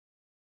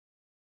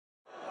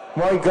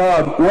My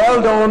God,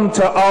 well done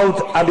to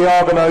ALT and the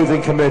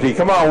organising committee.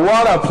 Come on,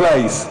 what a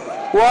place.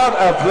 What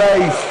a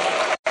place.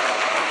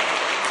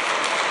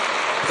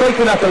 It's like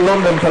being at the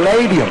London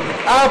Palladium.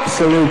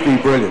 Absolutely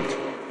brilliant.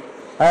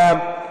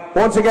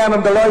 Once again,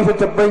 I'm delighted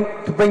to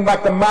bring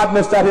back the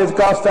madness that is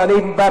Gasta, and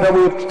even better,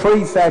 we have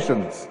 3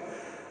 sessions.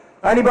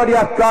 Anybody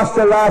at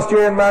Gasta last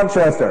year in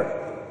Manchester?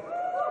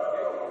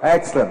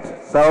 Excellent.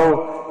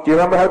 So, do you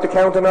remember how to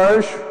count in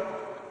Irish?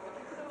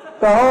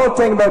 The whole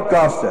thing about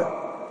Gasta.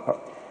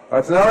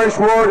 It's an Irish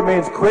word, it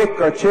means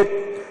quick or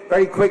chit,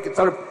 very quick. It's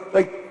sort of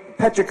like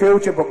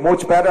Petracucha, but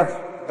much better,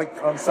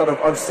 like on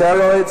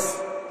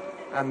steroids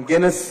and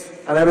Guinness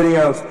and everything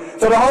else.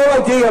 So the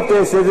whole idea of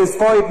this is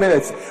 5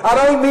 minutes, and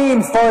I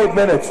mean 5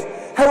 minutes.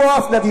 How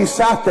often have you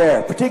sat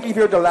there, particularly if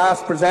you're the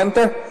last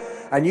presenter,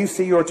 and you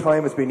see your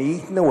time has been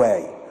eaten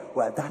away?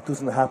 Well, that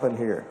doesn't happen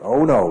here.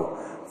 Oh no.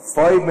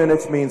 5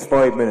 minutes means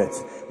 5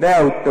 minutes.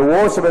 Now, the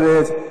worst of it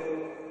is,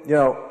 you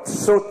know,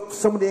 so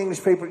some of the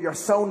English people, you're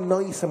so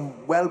nice and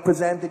well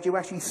presented, you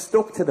actually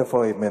stuck to the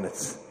 5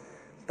 minutes.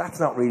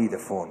 That's not really the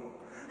fun.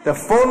 The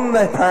fun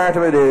part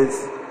of it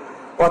is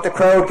what the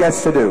crowd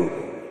gets to do.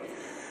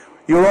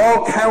 You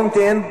all count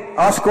in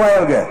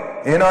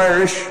Oscuelga in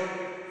Irish,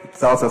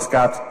 it's also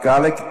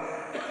Gaelic,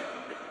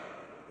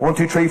 1,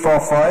 2, 3, 4,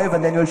 5,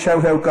 and then you'll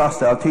shout out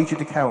Gasta. I'll teach you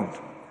to count.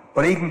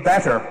 But even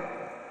better,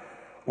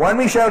 when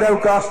we shout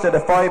out Gasta, the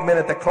 5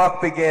 minute, the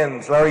clock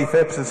begins. Larry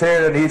Phipps is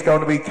here and he's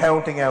going to be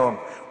counting out.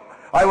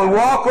 I will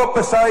walk up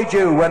beside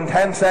you when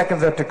 10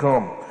 seconds are to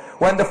come.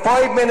 When the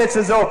 5 minutes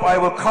is up, I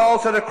will call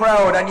to the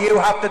crowd and you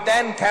have to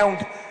then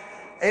count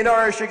in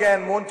Irish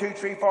again, 1, 2,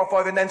 3, 4,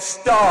 5, and then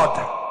stod,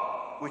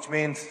 which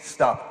means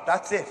stop.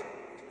 That's it.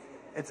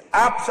 It's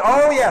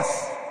oh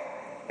yes,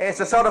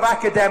 it's a sort of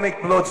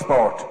academic blood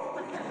sport.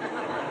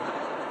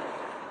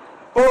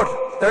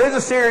 But there is a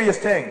serious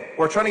thing.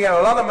 We're trying to get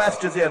a lot of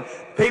messages in.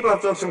 People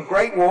have done some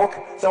great work,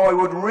 so I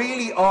would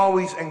really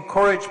always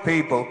encourage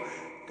people,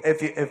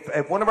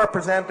 if one of our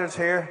presenters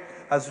here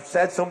has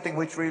said something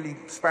which really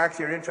sparks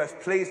your interest,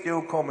 please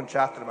do come and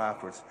chat to them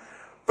afterwards.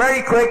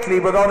 Very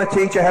quickly, we're going to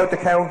teach you how to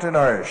count in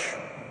Irish.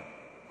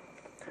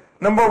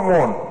 Number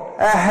 1,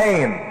 a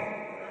hain.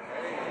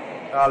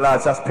 Oh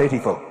lads, that's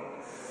pitiful.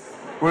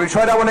 Will we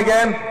try that one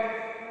again?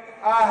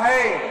 A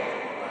hain.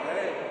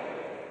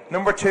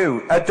 Number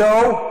 2, a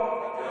doe.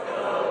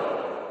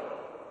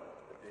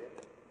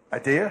 A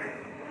deer.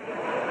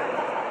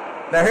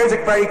 Now here's a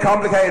very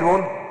complicated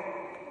one.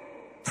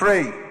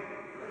 3.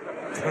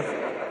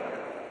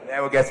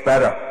 Now it gets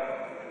better.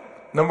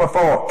 Number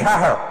 4,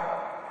 cahar.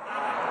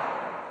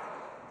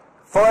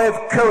 5,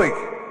 cuig.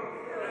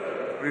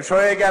 We'll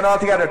try again all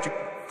together,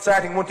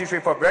 starting 1, 2, 3,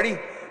 4. Ready?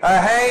 A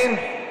hain,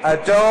 a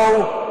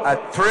doe, a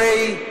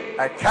 3,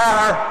 a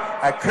cahar,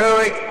 a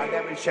cuig, and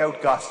then we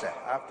shout Gasta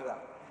after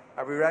that.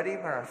 Are we ready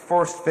for our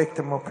first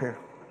victim up here?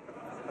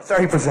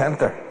 Sorry,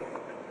 presenter.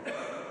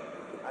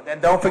 And then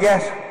don't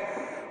forget,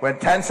 when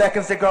 10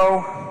 seconds to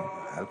go,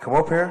 I'll come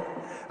up here,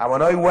 and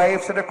when I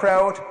wave to the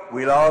crowd,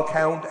 we'll all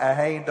count a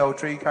hain, doe,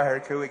 3, cahar,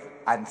 cuig,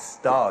 and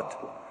stod.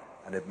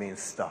 And it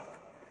means stop.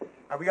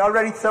 Are we all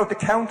ready to start the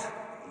count?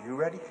 Are you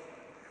ready?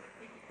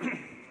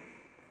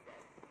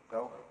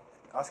 So,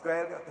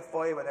 Oscar got the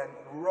 5, and then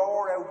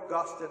roar out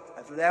Gasta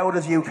as loud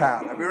as you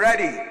can. Are we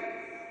ready?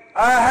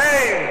 A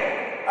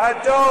hain, a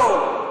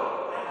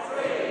doe, a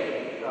 3.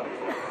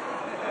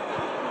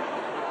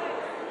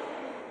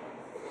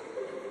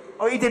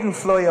 I didn't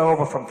fly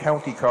over from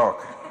County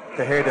Cork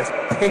to hear this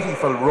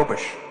pitiful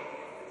rubbish.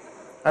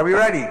 Are we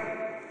ready?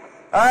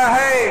 A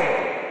hain,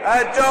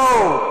 a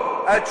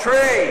doe, a 3,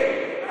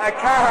 a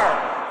cahar,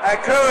 a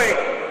cuig,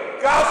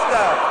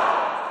 Gasta.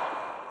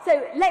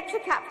 So lecture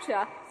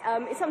capture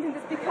is something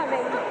that's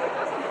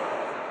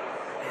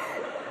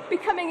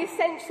becoming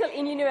essential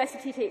in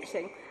university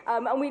teaching.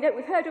 And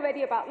we've heard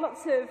already about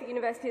lots of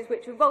universities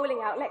which are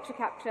rolling out lecture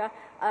capture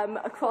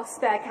across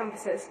their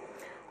campuses.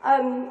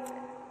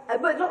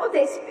 But a lot of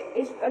this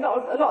a lot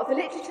of the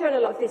literature and a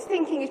lot of this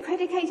thinking is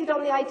predicated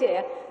on the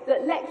idea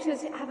that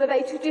lectures have a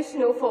very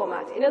traditional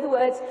format. In other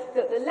words,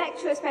 that the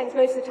lecturer spends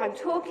most of the time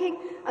talking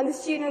and the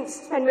students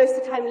spend most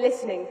of the time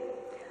listening.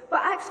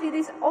 But actually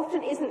this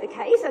often isn't the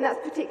case, and that's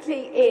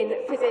particularly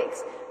in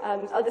physics,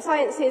 other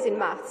sciences, in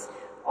maths.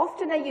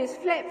 Often they use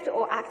flipped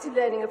or active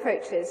learning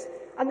approaches,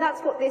 and that's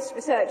what this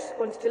research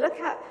wanted to look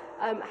at.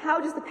 How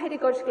does the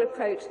pedagogical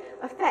approach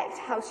affect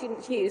how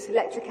students use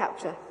lecture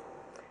capture?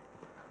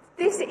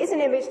 This is an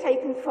image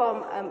taken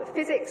from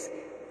physics,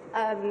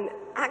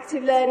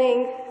 active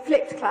learning,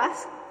 flipped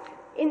class.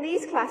 In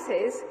these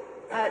classes,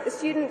 the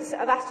students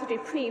are asked to do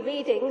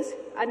pre-readings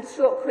and a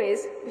short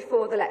quiz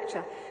before the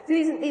lecture. So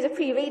these are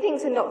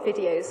pre-readings and not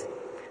videos.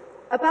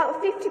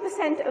 About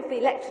 50% of the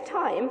lecture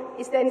time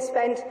is then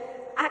spent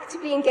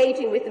actively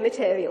engaging with the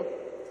material.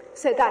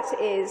 So that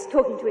is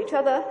talking to each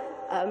other,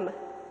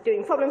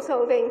 doing problem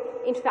solving,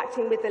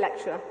 interacting with the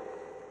lecturer.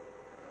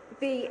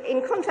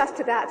 In contrast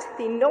to that,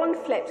 the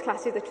non-flipped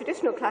classes, the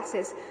traditional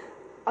classes,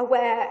 are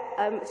where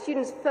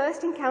students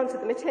first encounter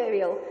the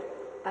material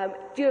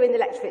during the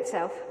lecture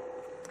itself.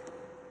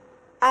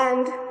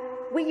 And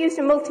we used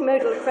a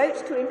multimodal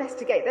approach to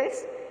investigate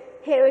this.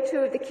 Here are two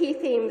of the key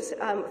themes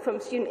from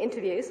student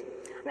interviews.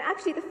 And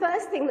actually, the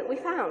first thing that we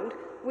found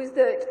was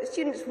that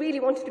students really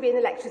wanted to be in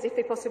the lectures if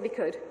they possibly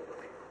could.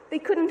 They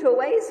couldn't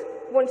always.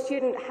 One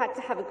student had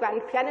to have a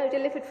grand piano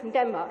delivered from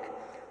Denmark,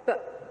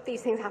 but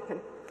these things happen.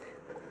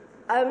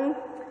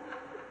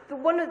 But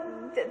one of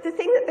the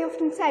thing that they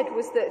often said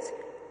was that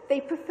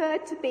they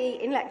preferred to be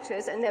in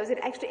lectures and there was an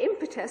extra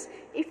impetus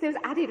if there was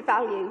added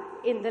value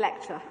in the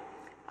lecture.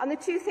 And the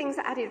two things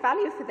that added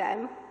value for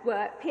them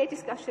were peer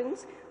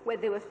discussions, where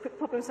there was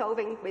problem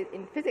solving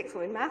in physics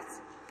or in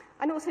maths,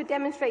 and also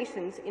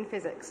demonstrations in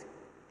physics.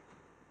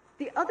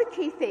 The other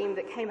key theme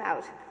that came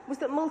out was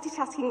that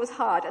multitasking was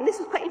hard. And this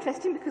was quite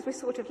interesting because we're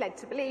sort of led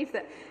to believe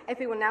that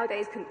everyone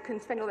nowadays can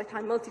spend all their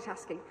time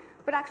multitasking.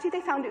 But actually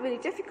they found it really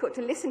difficult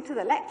to listen to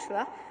the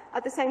lecturer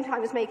at the same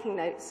time as making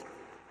notes.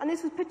 And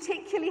this was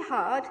particularly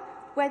hard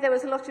where there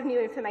was a lot of new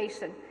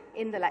information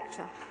in the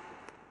lecture.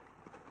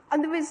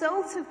 And the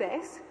result of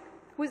this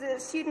was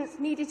that students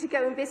needed to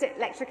go and visit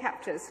lecture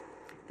captures.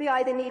 They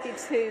either needed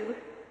to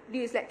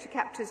use lecture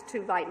captures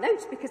to write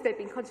notes because they'd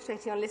been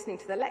concentrating on listening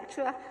to the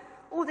lecturer,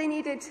 or they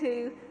needed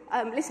to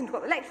listen to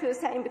what the lecturer was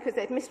saying because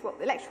they'd missed what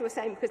the lecturer was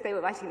saying because they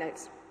were writing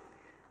notes.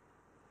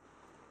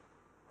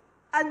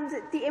 And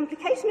the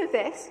implication of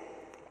this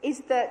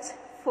is that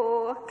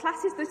for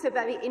classes that are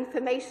very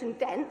information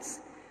dense,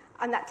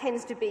 and that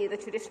tends to be the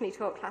traditionally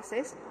taught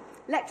classes,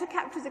 lecture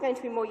captures are going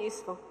to be more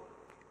useful.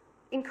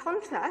 In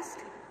contrast,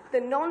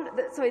 the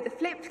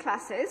flipped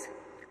classes,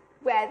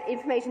 where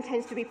information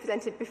tends to be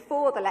presented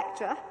before the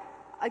lecture,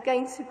 are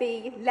going to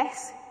be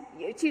less,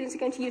 students are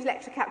going to use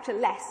lecture capture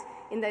less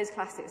in those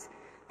classes.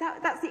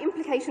 That's the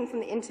implication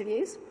from the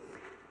interviews.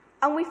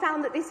 And we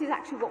found that this is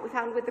actually what we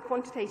found with the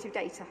quantitative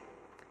data.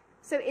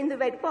 So in the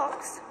red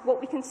box,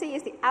 what we can see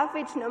is the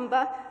average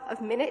number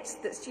of minutes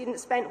that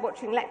students spent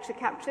watching lecture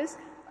captures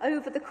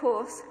over the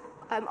course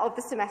of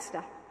the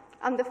semester.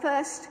 And the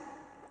first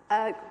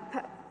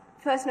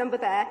number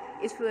there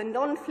is for a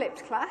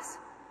non-flipped class,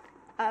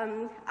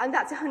 and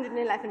that's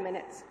 111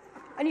 minutes.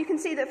 And you can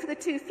see that for the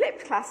two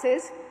flipped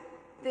classes,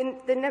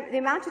 the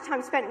amount of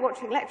time spent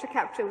watching lecture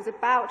capture was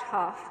about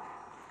half.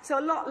 So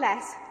a lot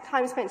less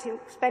time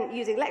spent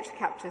using lecture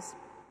captures.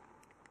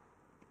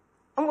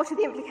 And what are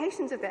the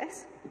implications of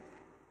this?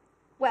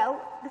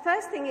 Well, the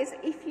first thing is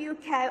if you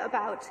care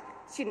about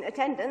student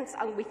attendance,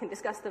 and we can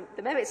discuss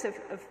the merits of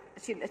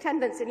student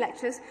attendance in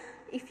lectures,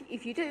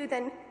 if you do,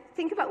 then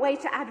think about ways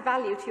to add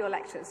value to your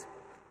lectures.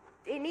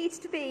 It needs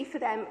to be, for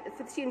the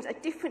students, a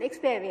different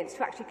experience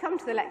to actually come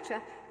to the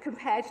lecture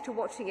compared to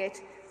watching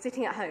it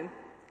sitting at home.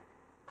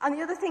 And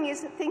the other thing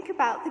is think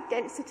about the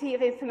density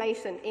of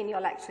information in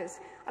your lectures.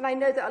 And I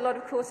know that a lot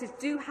of courses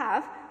do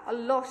have a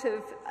lot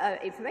of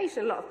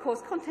information, a lot of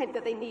course content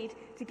that they need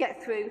to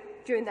get through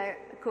during the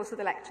course of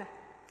the lecture.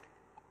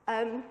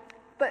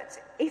 But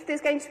if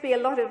there's going to be a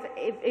lot of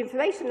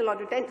information, a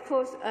lot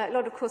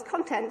of course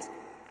content,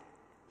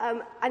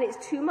 and it's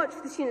too much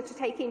for the students to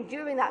take in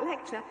during that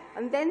lecture,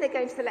 and then they're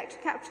going to the lecture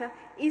capture,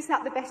 is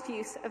that the best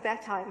use of their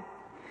time?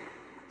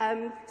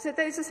 So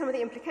those are some of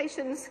the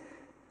implications.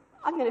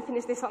 I'm going to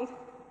finish this on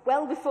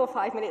well before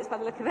 5 minutes by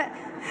the look of it.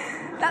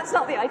 That's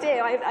not the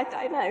idea,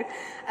 I know.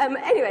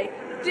 Anyway,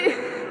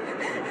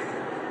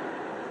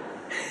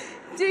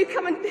 do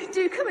come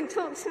and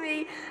talk to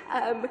me.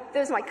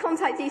 Those are my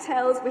contact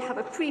details. We have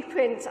a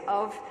preprint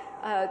of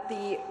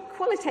the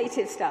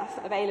qualitative stuff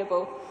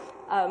available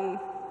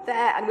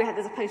there, and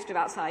there's a poster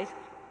outside.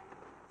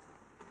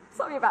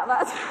 Sorry about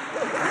that.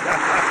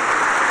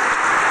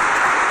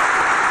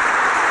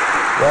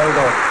 Well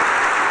done.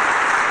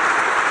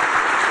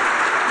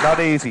 Not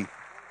easy.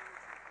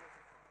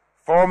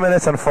 4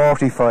 minutes and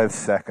 45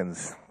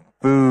 seconds.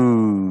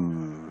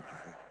 Boo.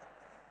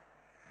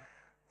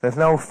 There's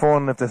no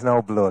fun if there's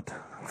no blood.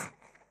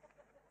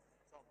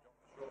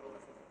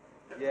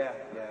 Yeah,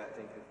 I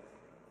think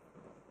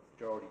it's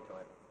Geordie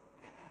time.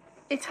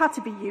 It had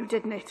to be you,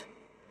 didn't it?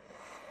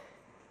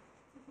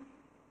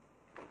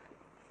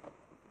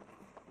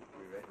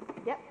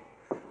 Yep.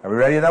 Are we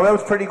ready? Now, that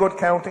was pretty good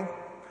counting.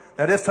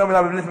 Now, this time we'll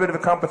have a little bit of a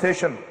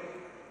competition.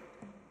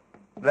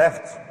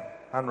 Left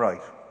and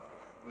right.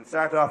 We'll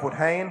start off with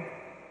Hain,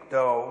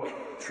 Doe,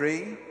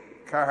 Tree,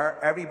 Carr,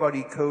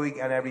 everybody Cooig,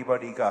 and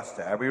everybody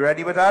Gasta. Are we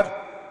ready with that?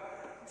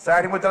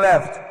 Starting with the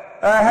left.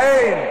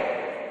 Hain!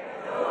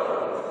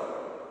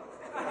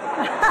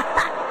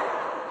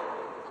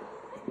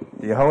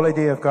 The whole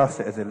idea of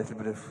Gasta is a little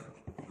bit of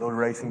blood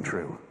racing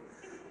through.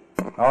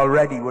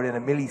 Already, within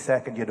a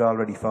millisecond, you'd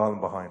already fallen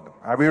behind them.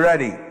 Are we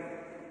ready?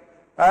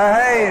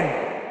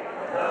 Hain!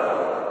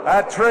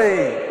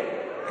 Tree,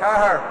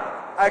 Carr,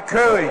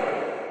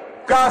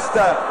 Cooig,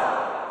 Gasta.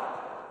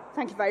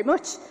 Thank you very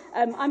much.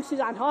 I'm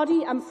Suzanne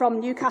Hardy. I'm from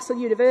Newcastle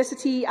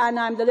University, and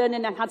I'm the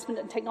Learning Enhancement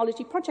and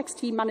Technology Projects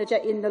Team Manager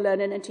in the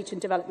Learning and Teaching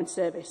Development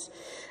Service.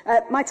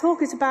 My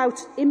talk is about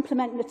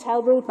implementing the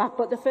TEL Roadmap,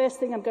 but the first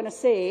thing I'm going to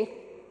say,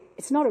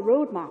 it's not a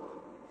roadmap.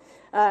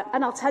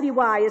 And I'll tell you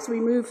why as we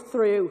move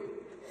through.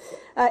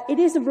 It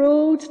is a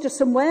road to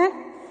somewhere,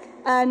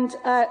 and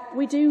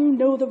we do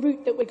know the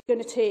route that we're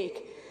going to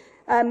take.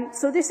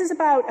 So this is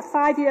about a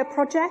 5-year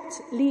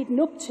project leading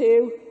up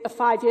to a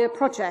 5-year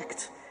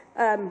project.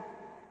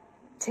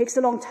 Takes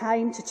a long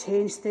time to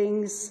change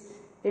things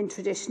in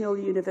traditional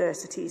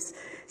universities.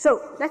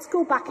 So let's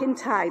go back in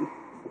time.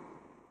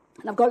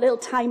 And I've got a little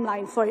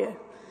timeline for you.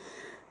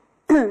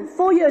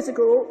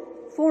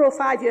 4 or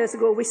 5 years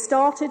ago, we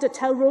started a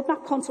TEL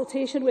Roadmap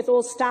consultation with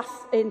all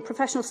staff in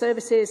professional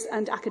services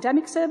and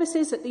academic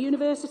services at the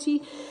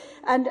university.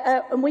 And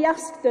we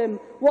asked them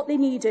what they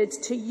needed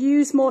to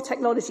use more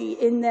technology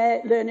in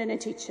their learning and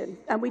teaching.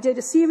 And we did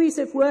a series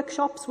of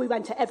workshops. We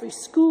went to every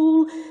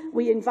school.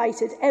 We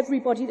invited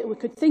everybody that we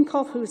could think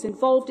of who was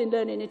involved in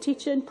learning and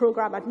teaching,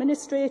 programme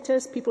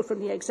administrators, people from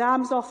the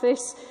exams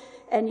office,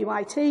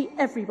 NUIT,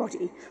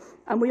 everybody.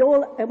 And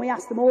we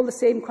asked them all the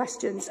same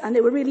questions, and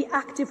they were really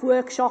active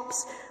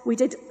workshops. We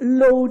did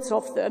loads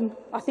of them.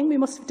 I think we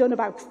must have done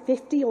about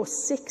 50 or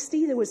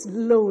 60. There was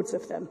loads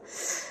of them.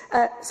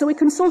 So we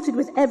consulted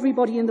with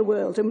everybody in the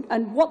world,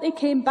 and what they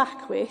came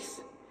back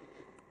with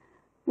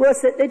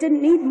was that they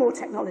didn't need more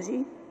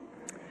technology.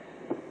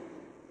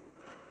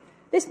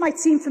 This might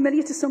seem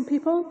familiar to some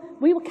people.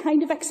 We were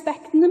kind of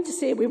expecting them to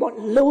say we want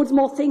loads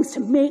more things to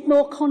make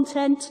more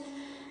content.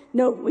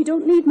 No, we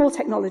don't need more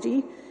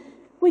technology.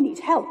 We need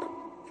help.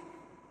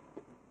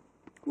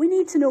 We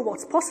need to know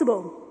what's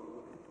possible.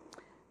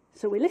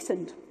 So we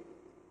listened.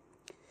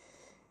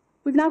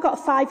 We've now got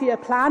a 5-year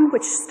plan,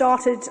 which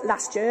started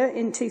last year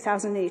in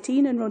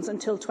 2018 and runs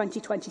until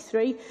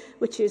 2023,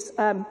 which is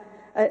a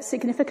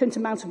significant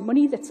amount of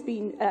money that's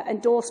been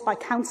endorsed by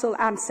Council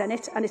and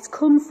Senate, and it's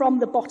come from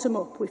the bottom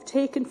up. We've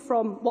taken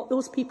from what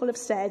those people have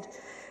said,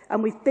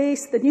 and we've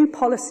based the new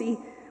policy,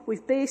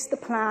 we've based the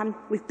plan,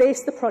 we've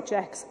based the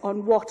projects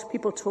on what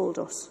people told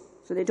us.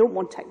 So they don't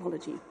want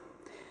technology.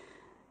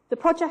 The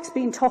project's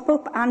been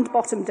top-up and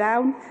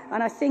bottom-down,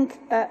 and I think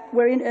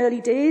we're in early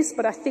days,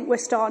 but I think we're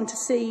starting to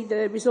see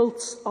the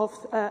results of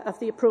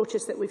the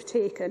approaches that we've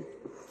taken.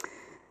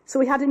 So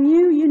we had a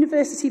new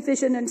university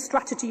vision and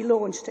strategy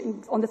launched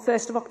on the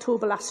 1st of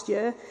October last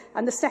year,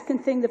 and the second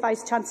thing the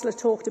Vice-Chancellor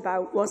talked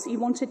about was he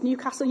wanted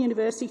Newcastle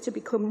University to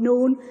become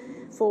known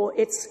for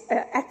its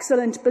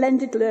excellent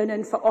blended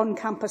learning for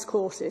on-campus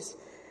courses.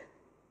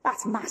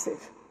 That's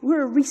massive.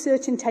 We're a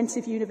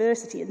research-intensive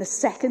university, and the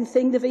second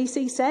thing the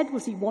VC said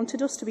was he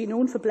wanted us to be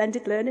known for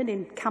blended learning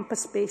in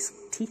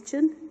campus-based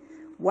teaching.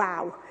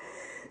 Wow.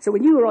 So we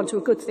knew we were onto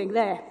a good thing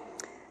there.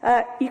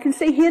 You can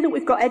see here that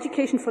we've got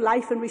education for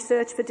life and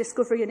research for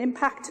discovery and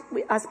impact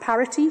as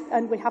parity,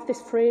 and we have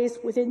this phrase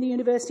within the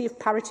university of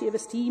parity of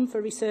esteem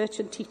for research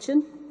and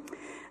teaching.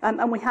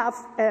 And we have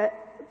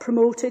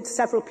promoted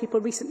several people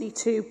recently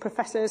to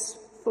professors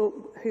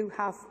who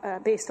have,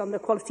 based on the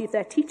quality of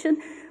their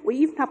teaching. We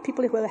even have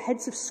people who are the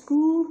heads of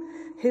school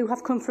who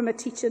have come from a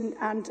teaching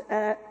and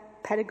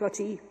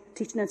pedagogy,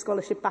 teaching and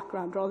scholarship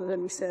background rather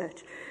than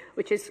research,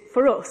 which is,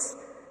 for us,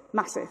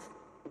 massive.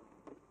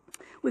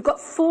 We've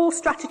got 4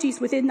 strategies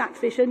within that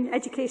vision: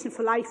 education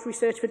for life,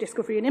 research for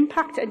discovery and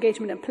impact,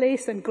 engagement and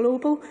place, and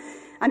global.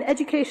 And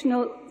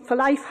educational for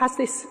life has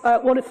this,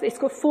 it's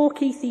got 4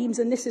 key themes,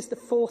 and this is the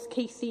 4th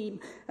key theme: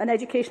 an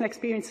educational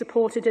experience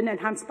supported and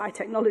enhanced by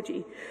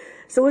technology.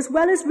 So as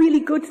well as really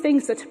good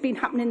things that have been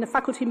happening in the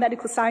Faculty of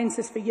Medical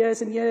Sciences for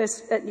years and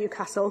years at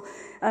Newcastle,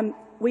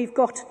 we've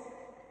got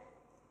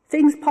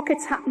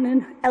pockets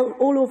happening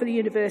all over the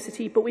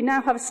university, but we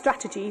now have a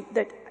strategy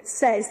that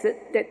says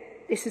that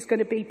this is going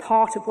to be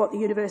part of what the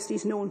university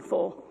is known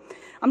for.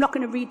 I'm not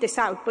going to read this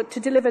out, but to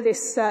deliver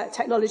this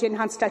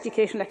technology-enhanced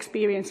educational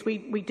experience,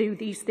 we do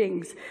these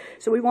things.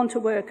 So we want to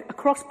work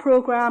across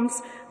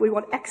programmes, we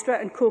want extra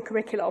and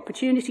co-curricular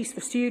opportunities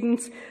for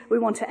students, we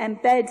want to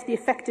embed the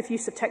effective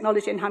use of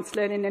technology-enhanced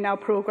learning in our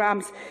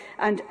programmes,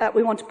 and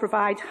we want to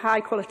provide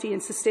high-quality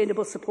and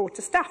sustainable support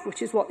to staff,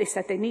 which is what they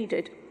said they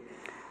needed.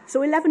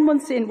 So 11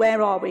 months in,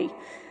 where are we?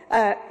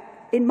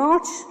 In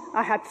March,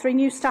 I had 3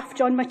 new staff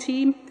join my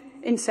team.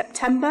 In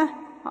September,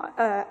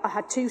 I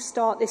had 2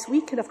 start this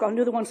week, and I've got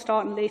another one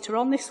starting later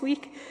on this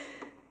week.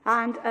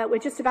 And we're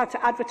just about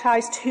to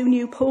advertise 2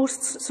 new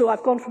posts. So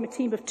I've gone from a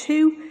team of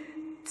 2,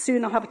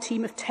 soon I'll have a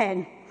team of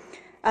 10.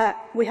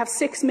 We have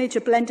 6 major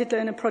blended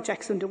learning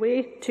projects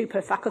underway, 2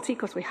 per faculty,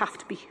 because we have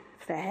to be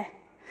fair.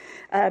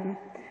 And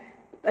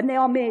they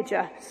are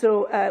major.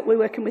 So we're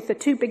working with the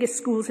 2 biggest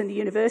schools in the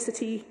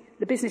university,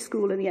 the Business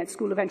School and the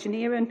School of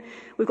Engineering.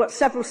 We've got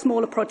several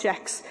smaller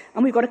projects,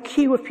 and we've got a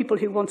queue of people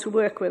who want to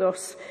work with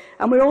us.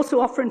 And we're also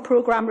offering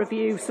programme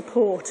review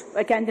support.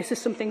 Again, this is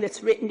something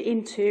that's written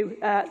into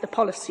the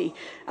policy.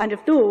 And of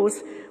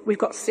those, we've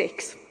got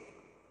 6.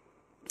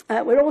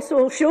 We're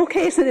also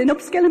showcasing and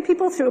upskilling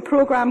people through a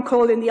programme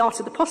called In the Art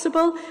of the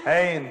Possible.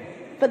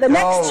 For the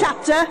next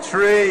chapter,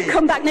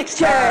 come back next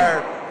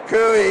year.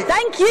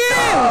 Thank you!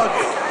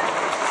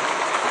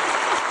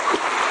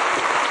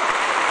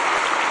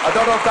 I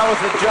don't know if that was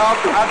a job,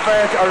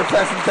 advert, or a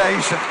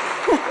presentation.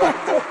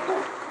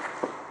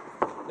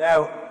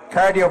 Now,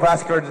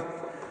 cardiovascular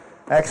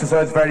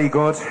exercise, very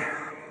good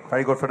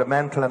for the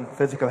mental and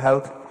physical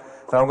health.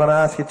 So I'm going to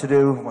ask you to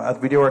do, as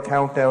we do our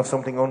countdown,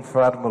 something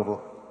unfathomable.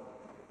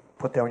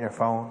 Put down your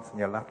phones and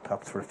your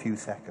laptops for a few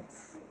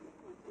seconds.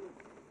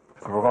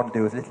 So what we're going to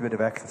do is a little bit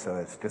of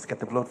exercise. Just get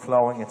the blood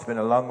flowing. It's been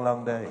a long,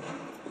 long day.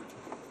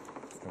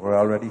 We're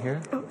already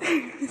here.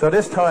 So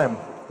this time,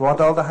 we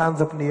want all the hands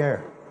up in the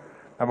air.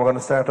 And we're going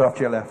to start off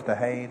to your left. The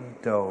hein,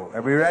 do.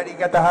 Are we ready?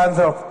 Get the hands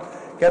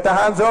up. Get the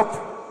hands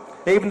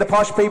up. Even the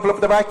posh people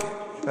up the back.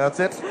 That's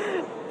it.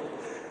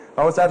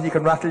 How is that? You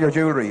can rattle your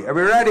jewellery. Are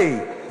we ready?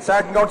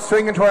 Starting going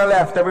swinging to our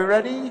left. Are we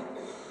ready?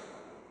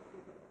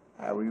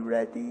 Are we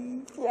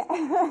ready? Yeah.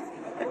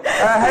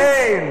 A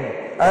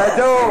hein, a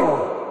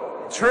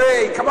do,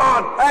 tree. Come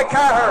on. A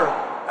caher,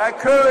 a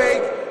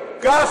cúig,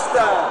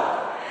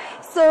 Gasta.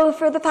 So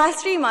for the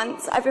past 3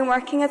 months, I've been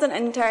working as an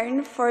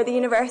intern for the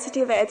University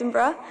of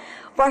Edinburgh,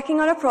 working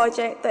on a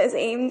project that is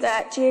aimed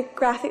at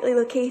geographically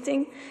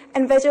locating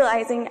and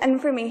visualising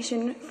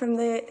information from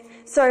the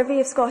Survey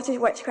of Scottish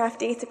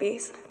Witchcraft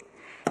database.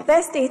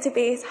 This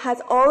database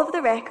has all of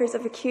the records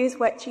of accused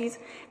witches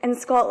in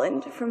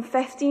Scotland from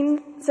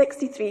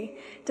 1563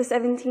 to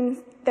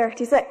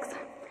 1736.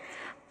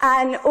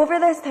 And over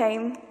this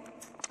time,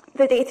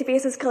 the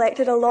database has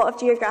collected a lot of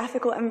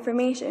geographical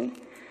information.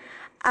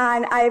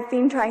 And I've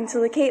been trying to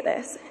locate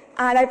this.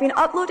 And I've been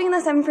uploading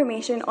this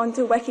information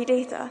onto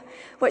Wikidata,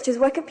 which is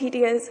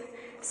Wikipedia's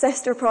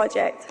sister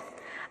project.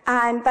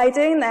 And by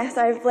doing this,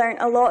 I've learned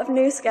a lot of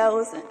new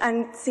skills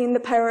and seen the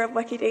power of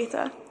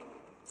Wikidata.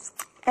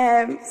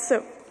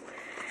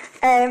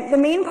 The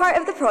main part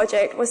of the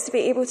project was to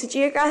be able to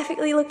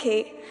geographically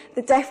locate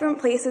the different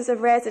places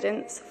of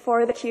residence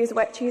for the accused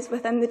witches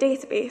within the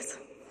database.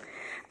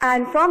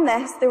 And from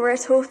this, there were a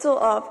total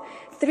of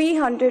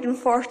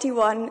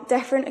 341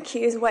 different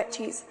accused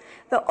witches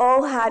that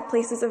all had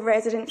places of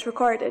residence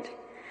recorded.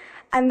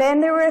 And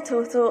then there were a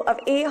total of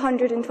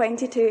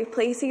 822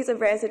 places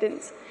of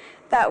residence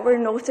that were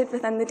noted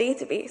within the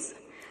database.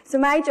 So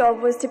my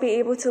job was to be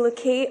able to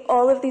locate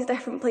all of these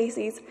different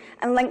places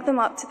and link them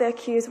up to the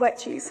accused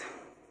witches.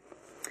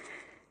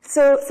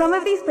 So some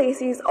of these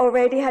places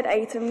already had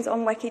items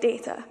on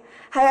Wikidata.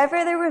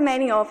 However, there were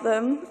many of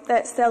them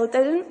that still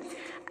didn't,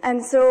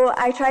 and so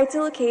I tried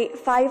to locate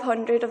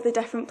 500 of the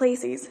different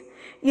places,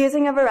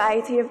 using a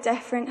variety of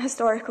different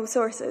historical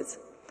sources.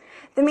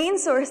 The main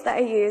source that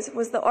I used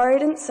was the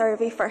Ordnance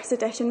Survey First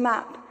Edition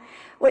map,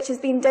 which has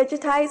been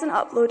digitised and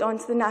uploaded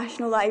onto the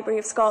National Library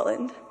of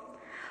Scotland.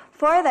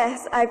 For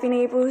this, I've been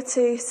able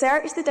to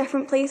search the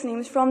different place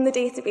names from the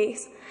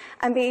database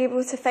and be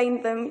able to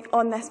find them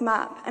on this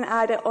map and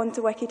add it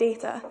onto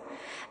Wikidata.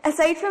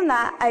 Aside from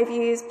that, I've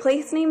used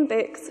place name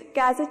books,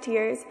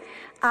 gazetteers,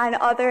 and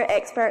other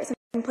experts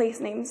in place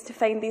names to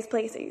find these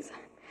places.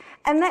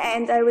 In the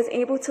end, I was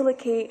able to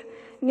locate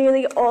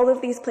nearly all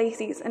of these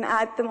places and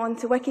add them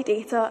onto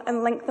Wikidata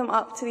and link them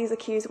up to these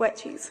accused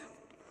witches.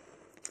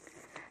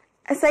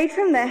 Aside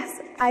from this,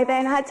 I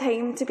then had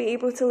time to be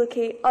able to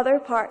locate other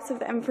parts of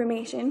the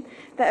information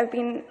that have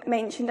been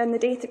mentioned in the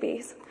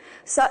database,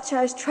 such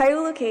as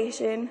trial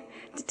location,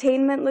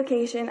 detainment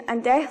location,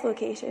 and death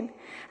location,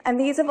 and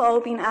these have all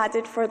been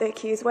added for the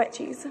accused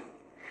witches.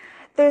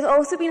 There's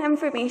also been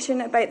information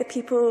about the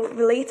people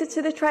related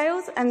to the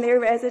trials, and their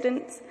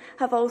residents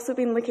have also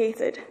been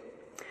located.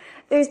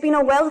 There's been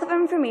a wealth of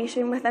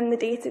information within the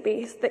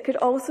database that could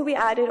also be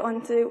added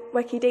onto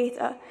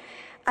Wikidata,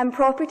 and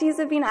properties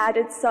have been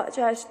added such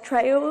as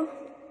trial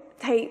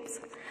types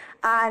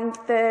and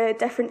the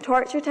different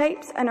torture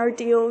types and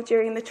ordeal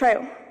during the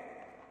trial.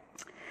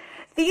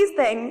 These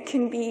then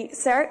can be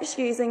searched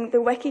using the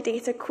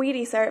Wikidata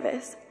query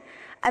service,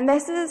 and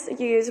this is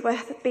used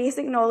with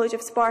basic knowledge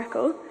of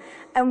Sparkle,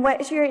 in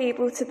which you're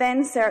able to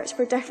then search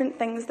for different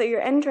things that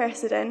you're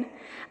interested in,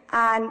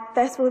 and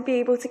this will be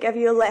able to give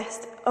you a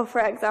list of,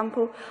 for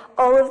example,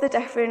 all of the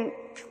different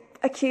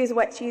accused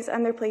witches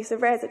and their place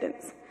of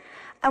residence.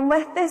 And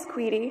with this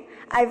query,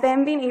 I've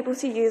then been able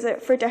to use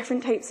it for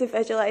different types of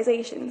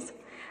visualizations.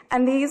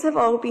 And these have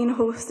all been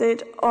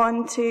hosted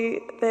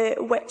onto the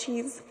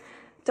witches.is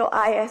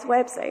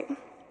website.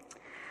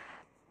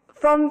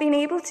 From being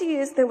able to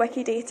use the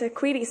Wikidata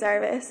query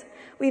service,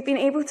 we've been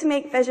able to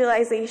make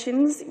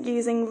visualizations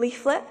using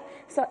Leaflet,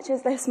 such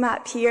as this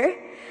map here,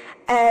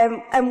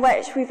 in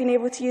which we've been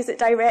able to use it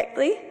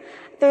directly.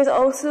 There's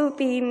also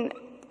been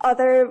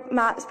other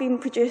maps being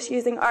produced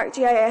using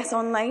ArcGIS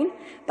Online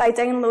by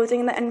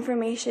downloading the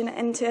information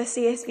into a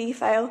CSV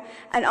file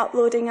and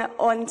uploading it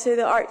onto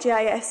the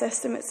ArcGIS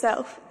system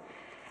itself.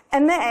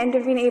 In the end,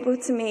 we've been able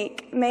to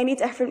make many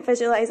different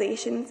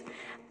visualizations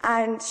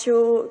and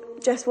show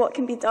just what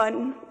can be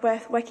done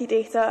with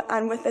Wikidata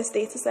and with this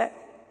dataset.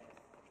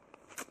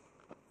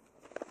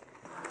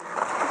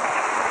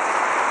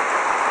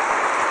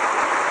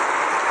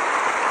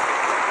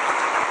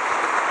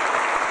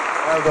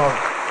 Well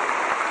done.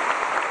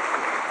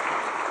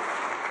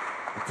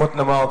 Putting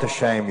them all to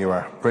shame, you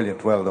are.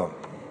 Brilliant, well done.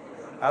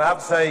 And I have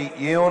to say,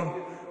 Ewan,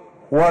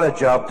 what a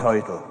job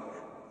title.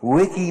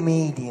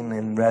 Wikimedian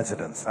in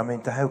residence. I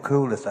mean, how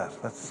cool is that?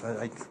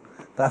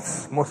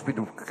 That must be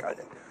the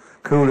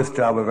coolest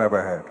job I've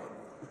ever heard.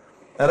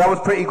 Now that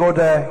was pretty good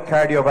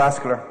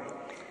cardiovascular.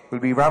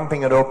 We'll be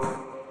ramping it up,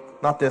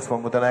 not this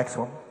one, but the next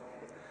one.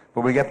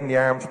 But we're getting the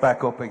arms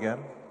back up again.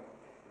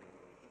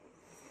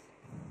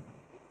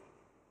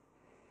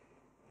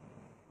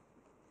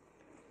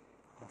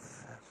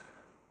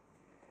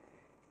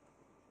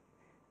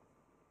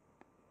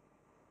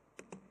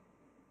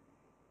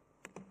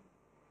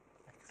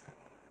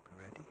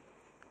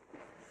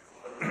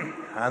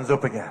 Hands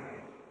up again.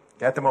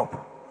 Get them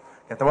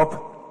up. Get them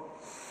up.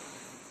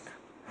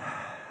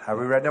 Are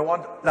we ready?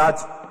 Now,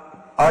 lads,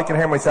 I can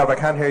hear myself. I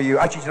can't hear you.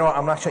 Actually, you know what?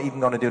 I'm not even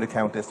going to do the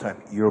count this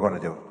time. You're going to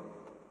do it.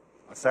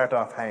 I'll start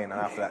off Hayne, and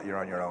after that, you're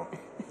on your own.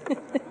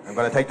 I'm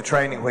going to take the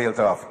training wheels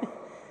off.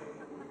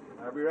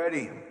 Are we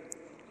ready?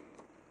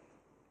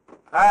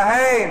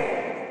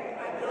 Hayne!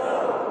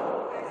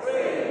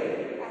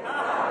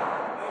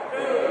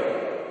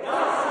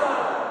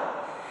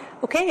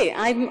 Okay,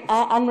 I'm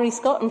Anne-Marie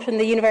Scott. I'm from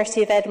the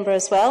University of Edinburgh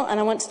as well, and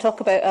I want to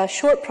talk about a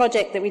short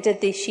project that we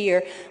did this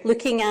year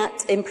looking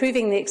at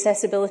improving the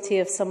accessibility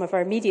of some of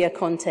our media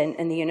content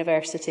in the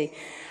university.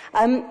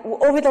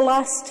 Over the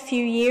last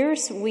few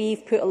years,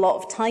 we've put a lot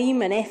of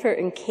time and effort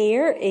and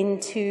care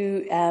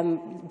into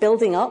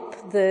building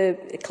up the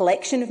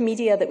collection of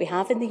media that we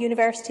have in the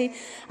university.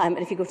 And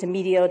if you go to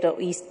media.ed.ac.uk,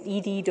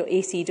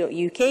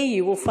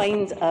 you will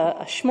find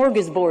a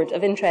smorgasbord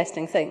of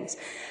interesting things.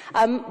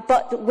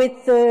 But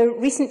with the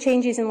recent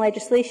changes in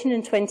legislation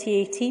in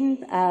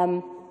 2018,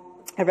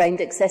 around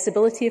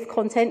accessibility of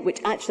content, which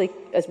actually,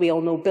 as we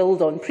all know,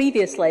 build on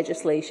previous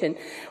legislation,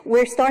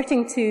 we're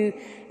starting to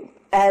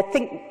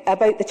think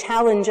about the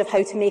challenge of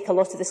how to make a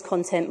lot of this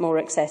content more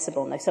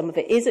accessible. Now, some of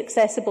it is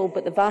accessible,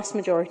 but the vast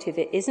majority of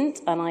it isn't,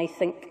 and I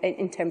think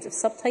in terms of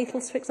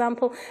subtitles, for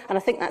example, and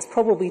I think that's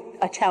probably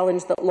a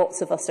challenge that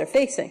lots of us are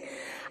facing.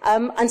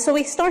 And so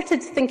we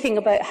started thinking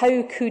about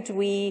how could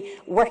we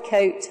work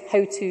out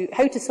how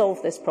to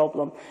solve this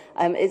problem.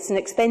 It's an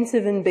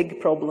expensive and big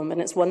problem, and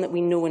it's one that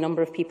we know a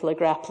number of people are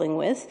grappling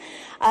with.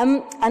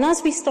 And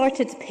as we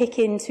started to pick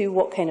into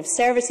what kind of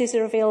services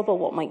are available,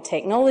 what might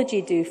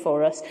technology do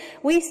for us,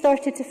 we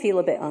started to feel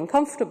a bit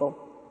uncomfortable.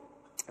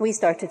 We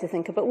started to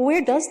think about, well,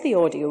 where does the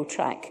audio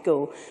track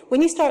go?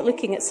 When you start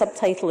looking at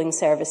subtitling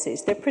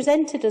services, they're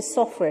presented as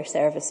software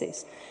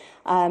services.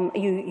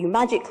 You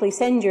magically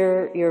send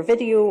your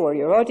video or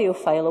your audio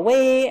file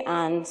away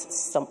and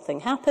something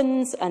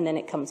happens and then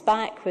it comes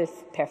back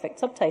with perfect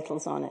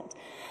subtitles on it.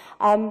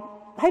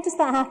 How does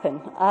that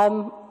happen?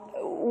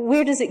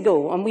 Where does it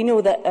go? And we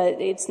know that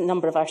a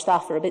number of our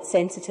staff are a bit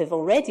sensitive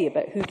already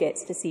about who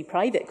gets to see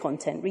private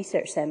content,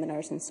 research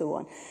seminars and so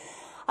on.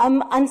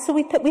 And so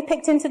we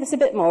picked into this a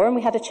bit more, and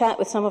we had a chat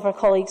with some of our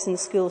colleagues in the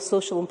School of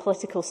Social and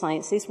Political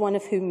Sciences, one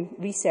of whom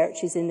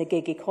researches in the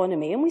gig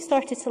economy, and we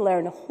started to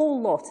learn a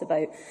whole lot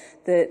about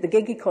the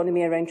gig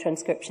economy around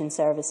transcription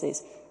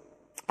services.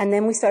 And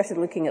then we started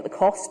looking at the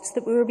costs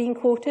that we were being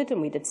quoted,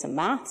 and we did some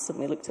maths, and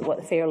we looked at what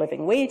the fair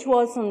living wage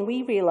was, and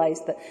we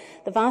realised that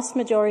the vast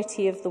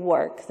majority of the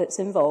work that's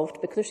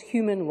involved, because there's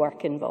human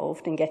work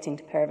involved in getting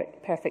to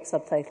perfect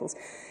subtitles,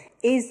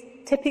 is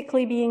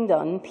typically being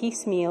done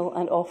piecemeal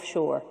and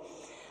offshore.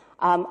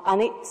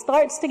 And it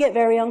starts to get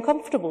very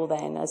uncomfortable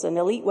then as an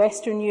elite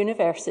Western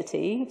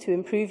university to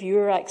improve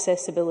your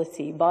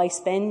accessibility by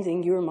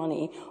spending your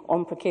money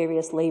on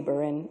precarious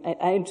labour and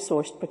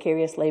outsourced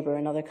precarious labour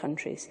in other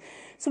countries.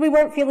 So we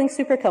weren't feeling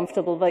super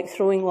comfortable about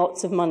throwing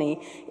lots of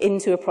money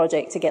into a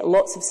project to get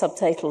lots of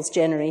subtitles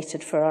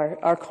generated for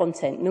our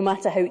content, no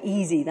matter how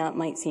easy that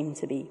might seem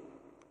to be.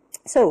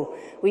 So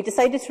we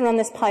decided to run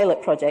this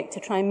pilot project to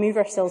try and move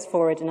ourselves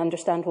forward and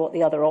understand what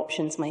the other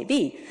options might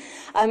be.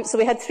 So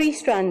we had 3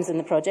 strands in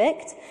the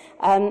project.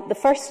 The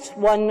first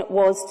one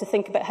was to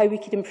think about how we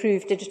could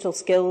improve digital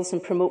skills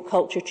and promote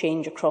culture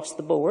change across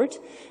the board,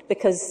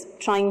 because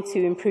trying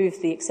to improve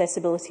the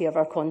accessibility of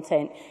our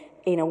content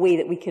in a way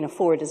that we can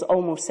afford is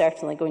almost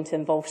certainly going to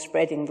involve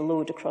spreading the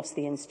load across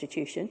the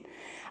institution.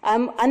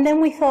 And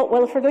then we thought,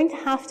 well, if we're going to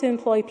have to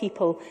employ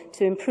people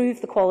to improve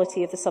the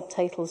quality of the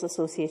subtitles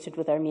associated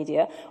with our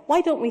media,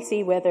 why don't we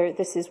see whether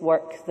this is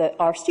work that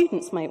our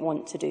students might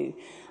want to do?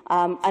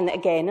 And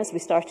again, as we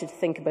started to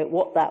think about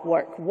what that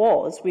work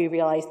was, we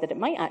realised that it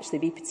might actually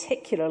be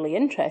particularly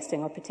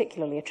interesting or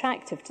particularly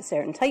attractive to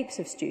certain types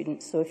of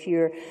students. So if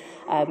you're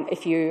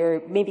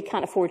maybe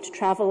can't afford to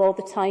travel all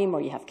the time,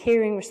 or you have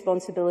caring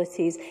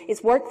responsibilities,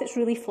 it's work that's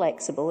really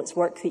flexible. It's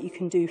work that you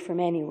can do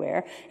from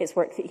anywhere. It's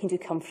work that you can do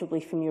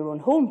comfortably from your own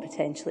home,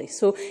 potentially.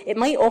 So it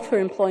might offer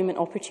employment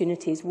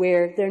opportunities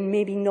where they're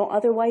maybe not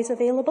otherwise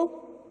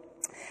available.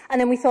 And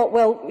then we thought,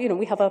 well, you know,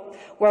 we have a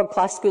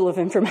world-class School of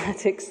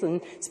Informatics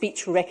and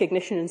speech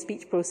recognition and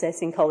speech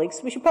processing colleagues.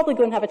 So we should probably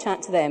go and have a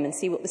chat to them and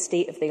see what the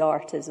state of the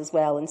art is as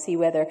well, and see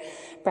whether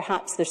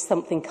perhaps there's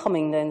something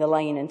coming down the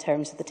line in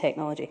terms of the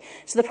technology.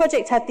 So the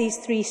project had these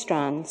 3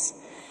 strands.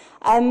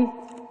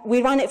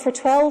 We ran it for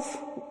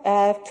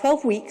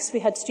 12 weeks. We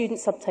had student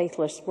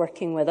subtitlers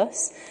working with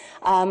us.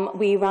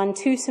 We ran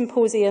 2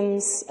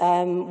 symposiums,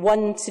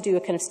 one to do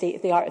a kind of state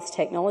of the art of the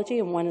technology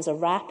and one as a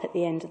wrap at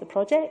the end of the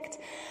project.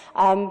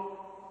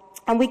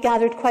 And we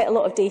gathered quite a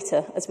lot of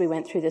data as we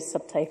went through this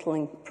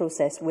subtitling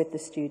process with the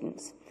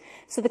students.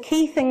 So the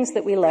key things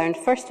that we learned,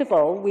 first of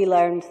all, we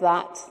learned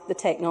that the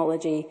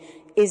technology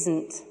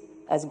isn't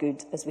as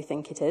good as we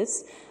think it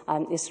is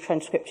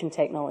transcription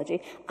technology,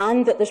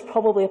 and that there's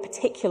probably a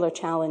particular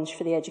challenge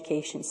for the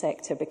education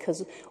sector,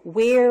 because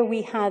where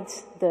we had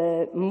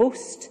spent the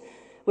most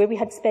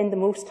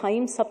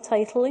time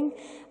subtitling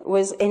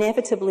was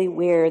inevitably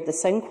where the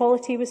sound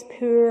quality was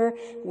poor,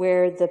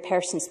 where the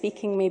person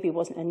speaking maybe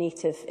wasn't a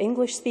native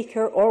English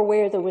speaker, or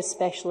where there was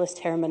specialist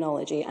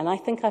terminology. And I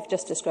think I've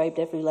just described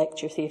every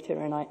lecture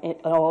theatre in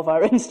all of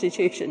our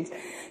institutions.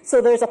 So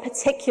there's a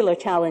particular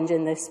challenge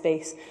in this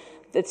space.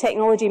 The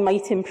technology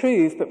might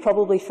improve, but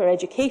probably for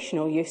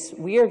educational use,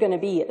 we are going to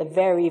be at the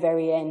very,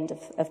 very end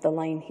of the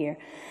line here.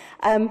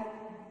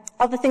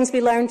 Other things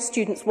we learned,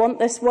 students want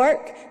this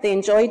work, they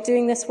enjoyed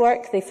doing this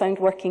work, they found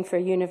working for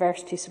a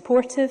university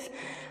supportive,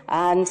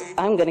 and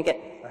I'm going to get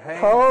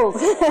called.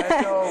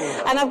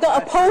 And I've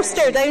got a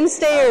poster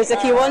downstairs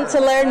if you want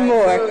to learn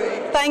more.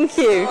 Thank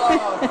you.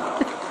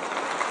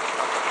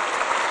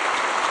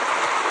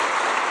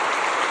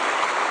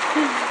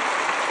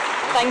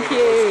 Thank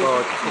you.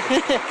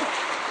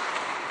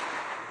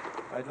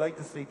 I'd like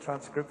to see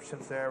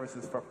transcription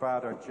services for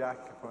Father Jack,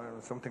 or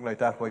something like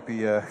that might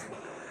be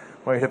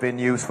might have been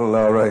useful,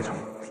 all right.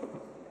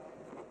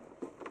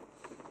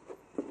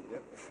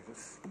 Yep,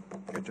 just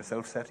get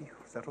yourself set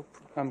up.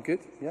 I'm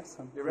good, yes.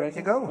 You ready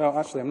to go? No,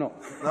 actually I'm not.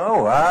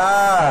 No,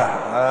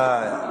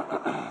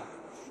 yeah.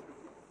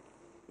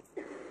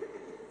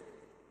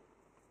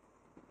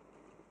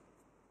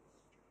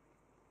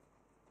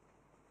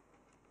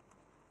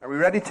 Are we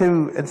ready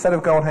to, instead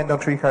of going hand on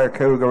 3 car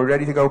Coog, are we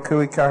ready to go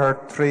Coog car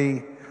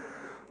 3?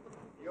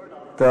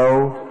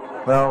 Do?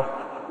 No,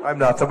 I'm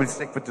not, so we'll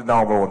stick with the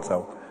normal one,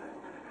 so.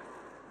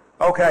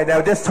 Okay,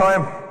 now this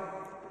time,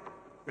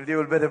 we'll do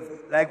a bit of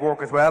leg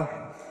work as well.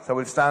 So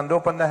we'll stand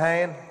up on the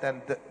hand,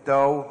 then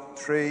do,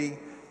 3,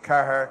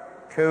 car,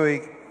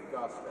 Coog,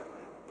 Gasta.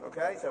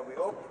 Okay, so we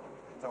up.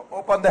 So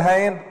up on the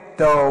hand,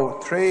 do,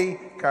 3,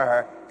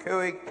 car,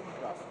 Coog,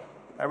 Gasta.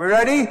 Are we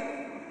ready?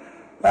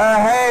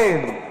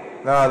 Hand.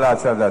 No,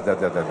 that's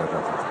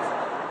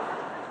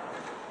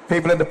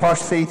people in the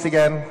posh seats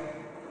again.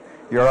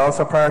 You're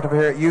also part of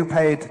here. You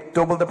paid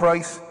double the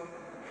price.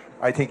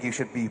 I think you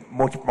should be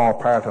much more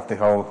part of the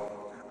whole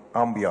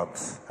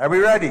ambience. Are we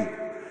ready?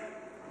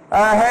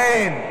 A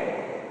hen,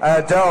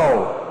 a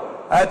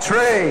doe, a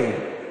tree,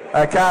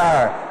 a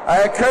car,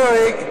 a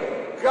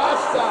Coig,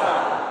 Gasta.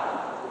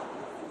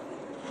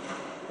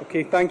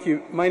 Okay, thank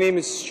you. My name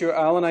is Stuart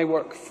Allen. I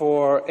work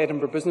for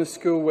Edinburgh Business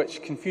School,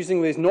 which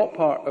confusingly is not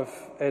part of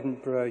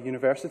Edinburgh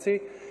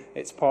University.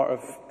 It's part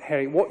of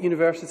Heriot-Watt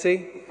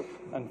University,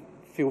 and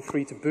feel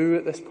free to boo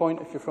at this point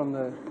if you're from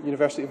the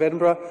University of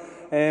Edinburgh.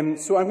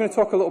 So I'm going to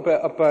talk a little bit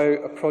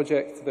about a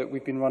project that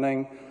we've been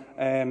running.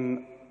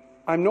 I'm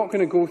not going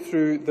to go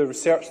through the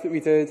research that we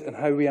did and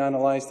how we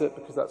analysed it,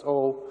 because that's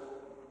all,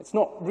 it's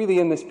not really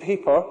in this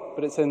paper,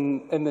 but it's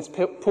in this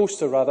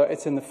poster rather.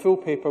 It's in the full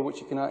paper,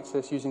 which you can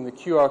access using the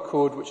QR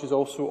code, which is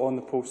also on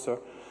the poster,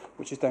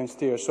 which is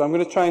downstairs. So I'm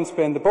going to try and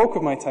spend the bulk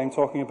of my time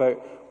talking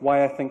about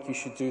why I think you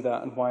should do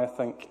that and why I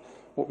think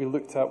what we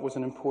looked at was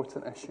an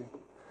important issue.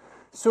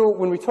 So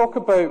when we talk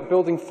about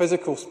building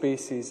physical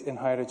spaces in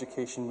higher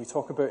education, we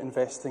talk about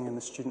investing in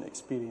the student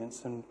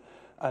experience, and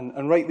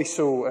rightly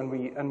so,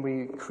 and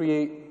we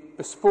create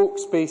bespoke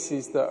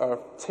spaces that are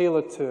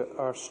tailored to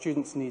our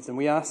students' needs, and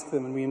we ask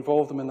them and we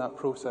involve them in that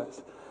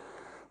process.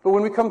 But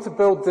when we come to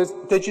build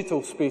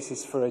digital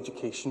spaces for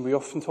education, we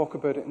often talk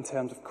about it in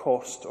terms of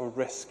cost or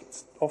risk.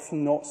 It's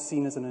often not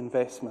seen as an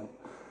investment.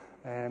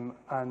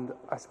 And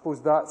I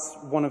suppose that's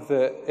one of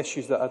the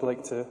issues that I'd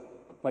like to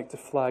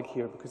flag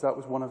here, because that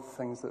was one of the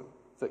things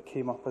that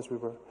came up as we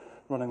were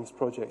running this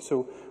project.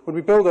 So when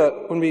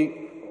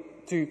we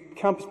do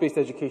campus-based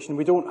education,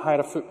 we don't hire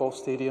a football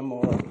stadium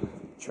or a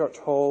church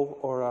hall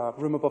or a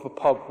room above a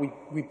pub.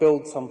 We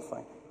build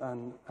something,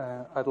 and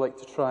I'd like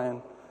to try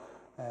and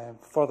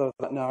further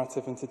that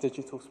narrative into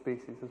digital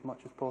spaces as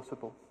much as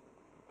possible.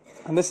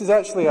 And this is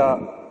actually a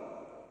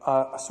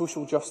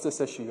social justice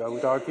issue, I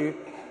would argue.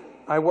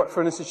 I work for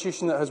an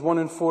institution that has 1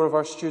 in 4 of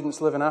our students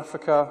live in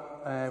Africa.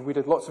 We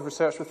did lots of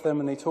research with them,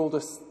 and they told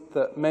us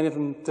that many of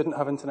them didn't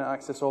have internet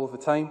access all of the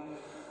time.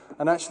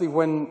 And actually,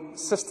 when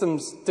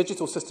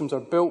digital systems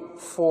are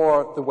built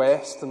for the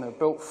West and they're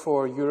built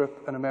for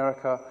Europe and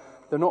America,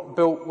 they're not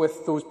built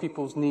with those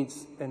people's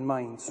needs in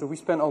mind. So we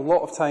spent a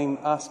lot of time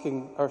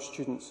asking our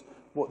students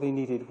what they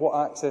needed, what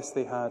access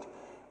they had,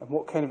 and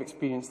what kind of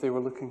experience they were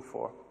looking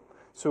for.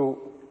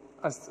 So,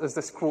 as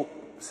this quote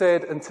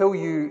said, until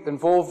you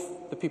involve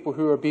the people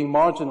who are being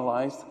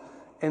marginalised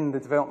in the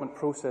development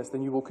process,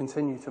 then you will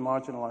continue to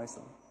marginalise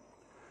them.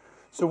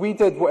 So we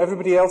did what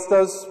everybody else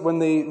does when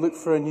they look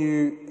for a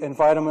new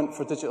environment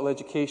for digital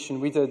education.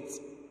 We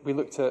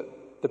looked at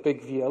the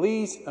big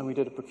VLEs, and we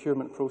did a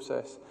procurement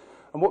process.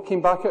 And what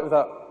came back out of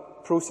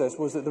that process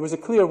was that there was a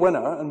clear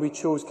winner, and we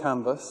chose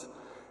Canvas.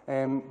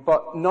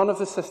 But none of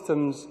the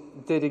systems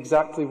did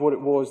exactly what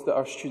it was that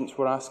our students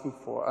were asking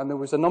for. And there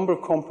was a number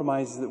of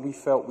compromises that we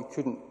felt we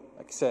couldn't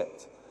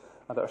accept,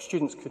 and that our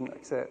students couldn't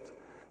accept.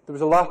 There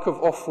was a lack of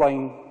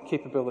offline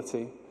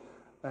capability.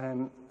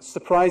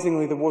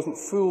 Surprisingly, there wasn't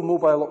full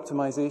mobile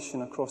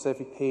optimization across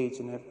every page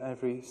and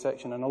every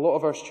section. And a lot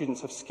of our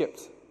students have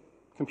skipped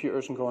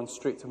computers and gone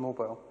straight to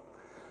mobile.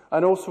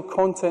 And also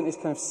content is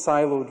kind of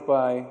siloed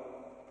by,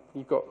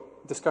 you've got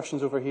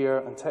discussions over here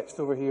and text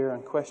over here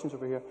and questions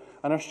over here.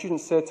 And our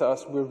students said to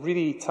us, we're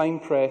really time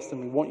pressed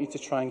and we want you to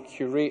try and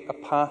curate a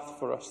path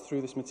for us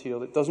through this material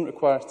that doesn't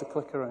require us to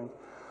click around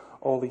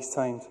all these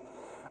times.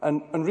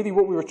 And really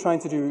what we were trying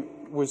to do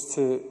was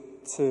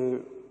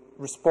to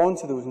respond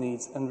to those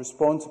needs and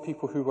respond to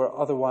people who were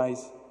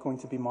otherwise going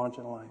to be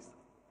marginalised.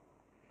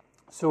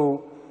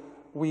 So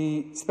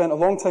we spent a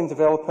long time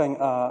developing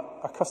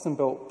a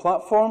custom-built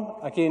platform.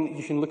 Again,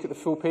 you can look at the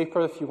full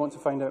paper if you want to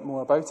find out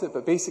more about it,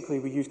 but basically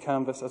we use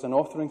Canvas as an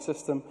authoring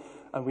system,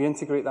 and we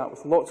integrate that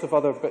with lots of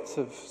other bits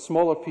of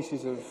smaller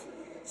pieces of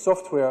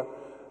software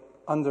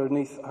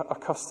underneath a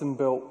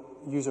custom-built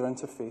user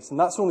interface. And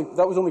that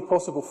was only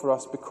possible for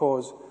us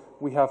because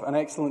we have an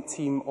excellent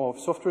team of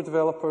software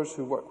developers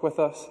who work with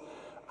us,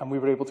 and we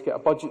were able to get a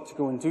budget to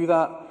go and do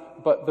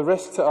that. But the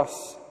risk to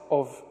us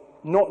of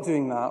not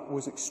doing that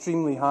was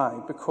extremely high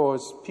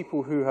because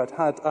people who had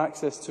had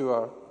access to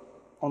our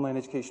online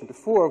education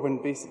before, when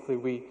basically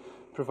we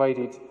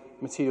provided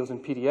materials in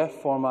PDF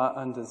format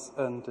and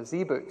as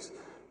e-books,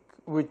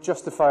 would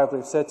justifiably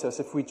have said to us,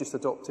 if we just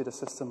adopted a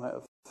system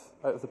out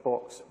of the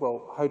box,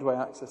 well, how do I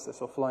access this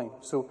offline?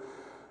 So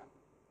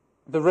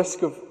the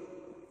risk of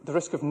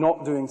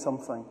not doing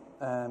something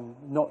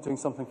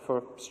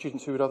for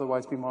students who would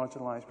otherwise be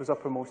marginalised was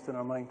uppermost in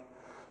our mind.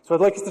 So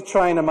I'd like us to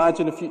try and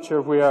imagine a future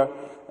where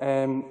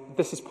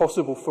this is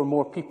possible for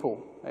more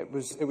people. It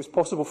was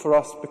possible for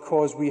us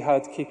because we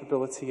had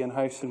capability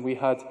in-house and we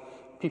had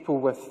people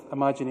with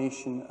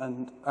imagination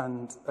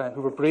and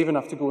who were brave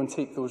enough to go and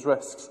take those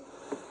risks.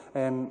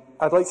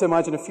 I'd like to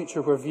imagine a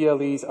future where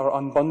VLEs are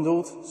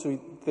unbundled, so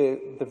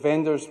the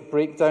vendors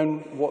break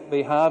down what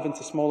they have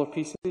into smaller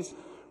pieces,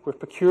 where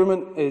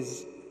procurement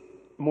is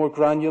more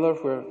granular,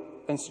 where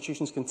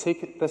institutions can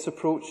take this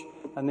approach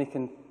and they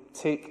can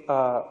take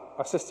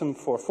a system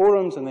for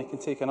forums and they can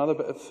take another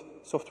bit of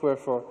software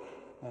for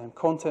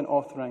content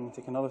authoring,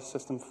 take another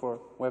system for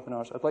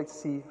webinars. I'd like to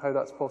see how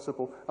that's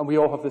possible, and we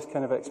all have this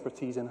kind of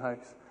expertise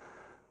in-house.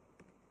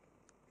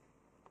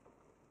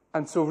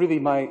 And so really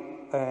my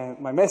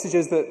message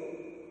is that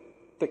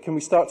can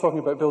we start talking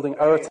about building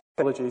our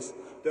technologies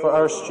for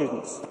our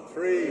students.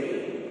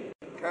 3,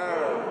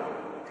 car,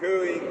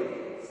 cooing,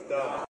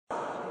 stop.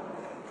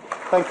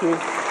 Thank you.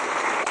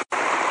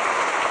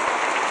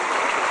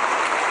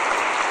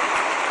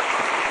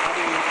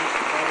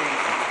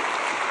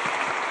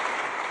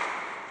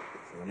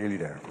 We're nearly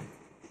there.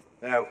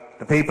 Now,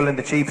 the people in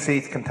the cheap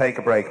seats can take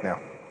a break now.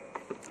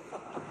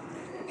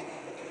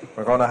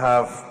 We're going to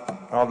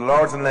have all the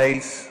lords and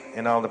ladies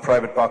in all the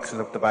private boxes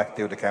up the back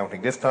do the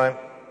counting this time,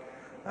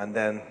 and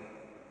then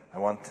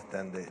I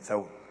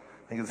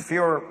think there's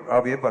fewer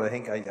of you, but I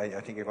think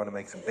you're going to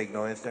make some big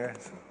noise there.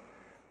 Some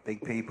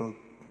big people,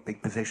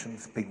 big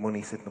positions, big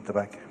money sitting up the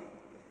back.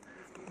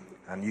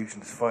 And you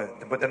can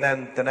but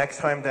then the next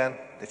time then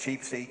the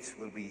cheap seats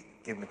will be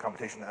given a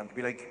competition, and it'll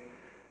be like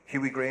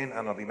Huey Green,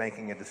 and I'll be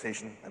making a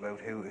decision about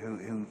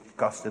who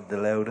gusted the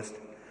loudest.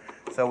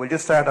 So we'll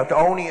just start out.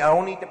 Only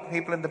the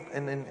people in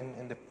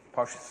the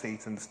posh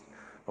seats and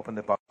up in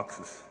the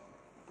boxes.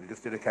 We'll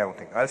just do the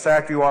counting. I'll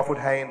start you off with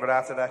Hayne, but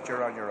after that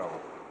you're on your own.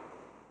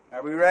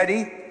 Are we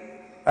ready?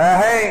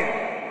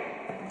 Hayne!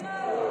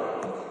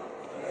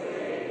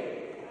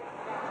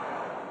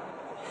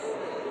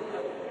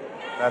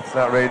 That's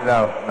not really,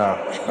 no.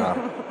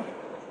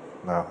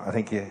 I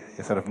think you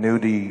sort of knew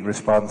the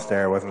response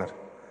there, wasn't it?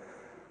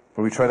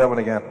 But we try that one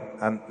again.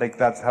 And like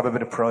that, have a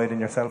bit of pride in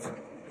yourself.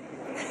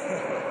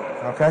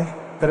 Okay?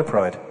 Bit of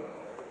pride.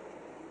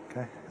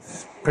 Okay?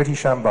 It's pretty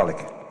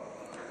shambolic.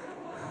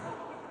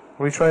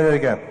 We try that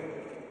again.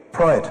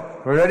 Pride.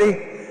 We ready?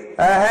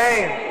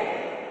 Hayne!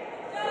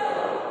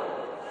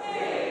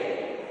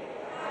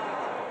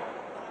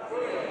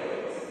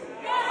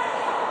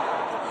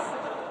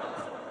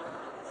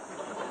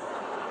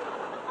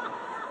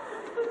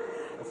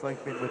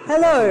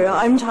 Hello,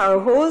 I'm Tara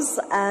Hawes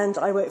and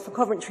I work for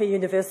Coventry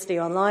University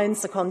Online,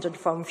 seconded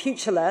from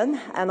FutureLearn,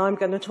 and I'm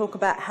going to talk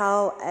about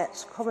how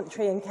at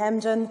Coventry and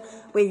Camden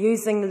we're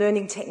using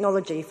learning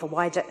technology for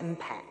wider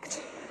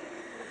impact.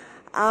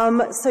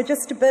 So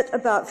just a bit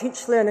about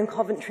FutureLearn and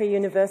Coventry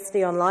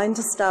University Online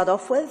to start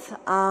off with.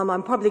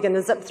 I'm probably going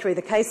to zip through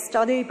the case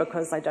study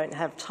because I don't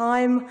have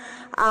time,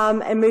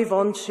 and move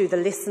on to the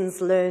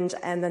lessons learned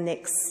and the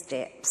next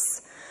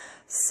steps.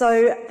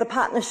 So the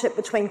partnership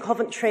between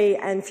Coventry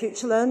and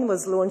FutureLearn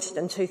was launched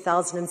in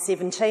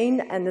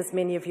 2017, and as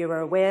many of you are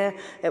aware,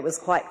 it was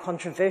quite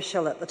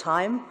controversial at the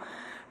time.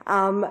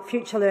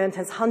 FutureLearn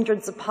has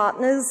hundreds of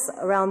partners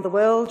around the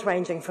world,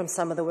 ranging from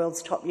some of the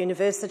world's top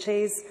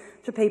universities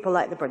to people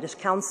like the British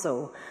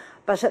Council.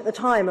 But at the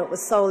time, it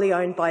was solely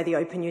owned by the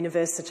Open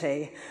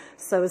University.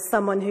 So as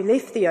someone who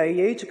left the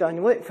OU to go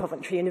and work for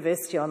Coventry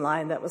University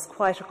Online, that was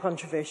quite a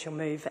controversial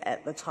move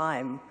at the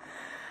time.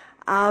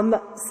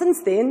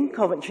 Since then,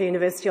 Coventry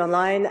University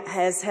Online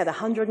has had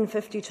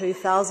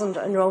 152,000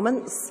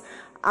 enrolments.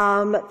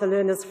 The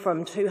learners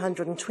from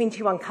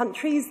 221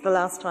 countries, the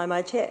last time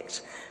I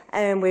checked.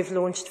 And we've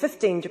launched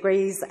 15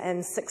 degrees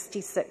and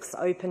 66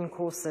 open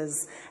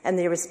courses and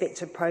their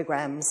respective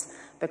programs,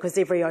 because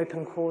every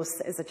open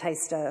course is a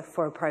taster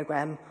for a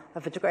program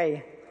of a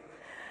degree.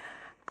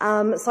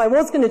 So I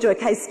was going to do a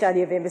case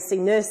study of MSc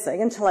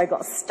Nursing until I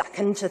got stuck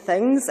into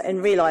things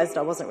and realised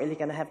I wasn't really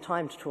going to have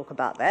time to talk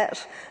about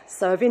that.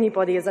 So if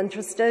anybody is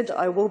interested,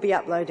 I will be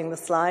uploading the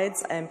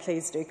slides, and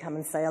please do come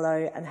and say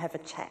hello and have a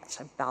chat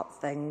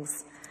about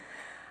things.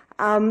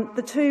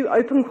 The two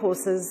open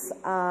courses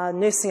are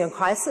Nursing in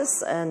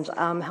Crisis and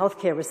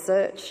Healthcare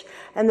Research.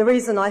 And the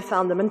reason I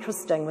found them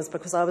interesting was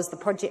because I was the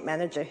project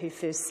manager who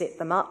first set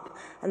them up,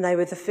 and they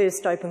were the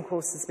first open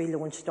courses we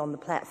launched on the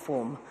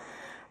platform.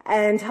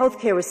 And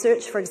Healthcare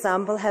Research, for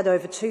example, had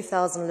over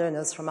 2,000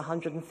 learners from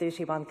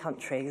 131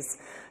 countries.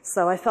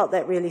 So I felt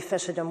that really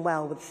fitted in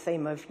well with the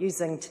theme of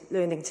using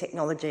learning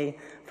technology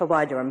for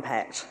wider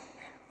impact.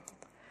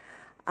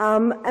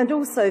 And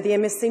also the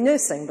MSc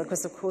Nursing,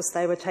 because of course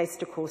they were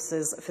taster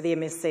courses for the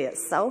MSc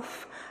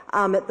itself.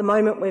 At the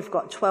moment we've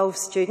got 12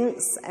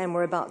 students, and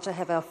we're about to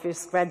have our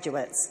first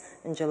graduates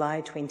in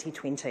July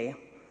 2020.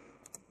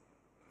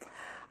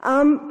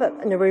 But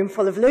in a room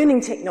full of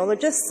learning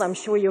technologists, I'm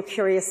sure you're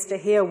curious to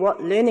hear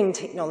what learning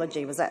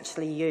technology was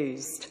actually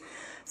used.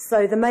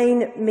 So the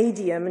main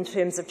medium in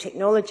terms of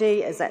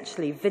technology is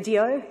actually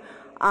video.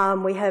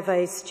 We have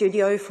a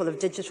studio full of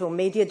digital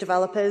media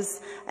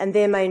developers, and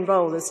their main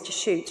role is to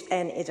shoot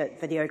and edit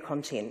video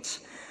content.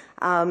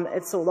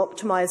 It's all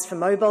optimised for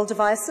mobile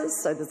devices,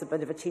 so there's a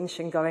bit of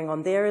attention going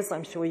on there, as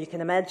I'm sure you can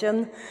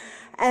imagine.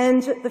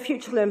 And the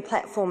FutureLearn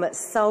platform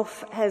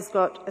itself has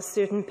got a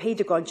certain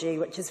pedagogy,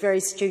 which is very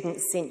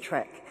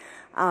student-centric.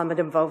 It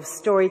involves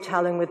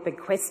storytelling with big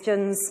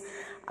questions.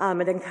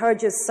 It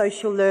encourages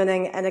social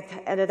learning, and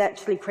it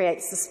actually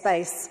creates a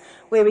space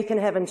where we can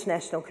have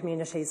international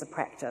communities of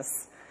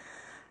practice.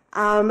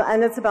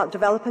 And it's about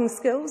developing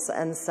skills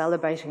and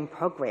celebrating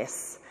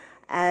progress.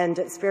 And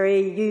it's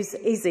very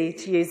easy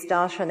to use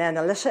data and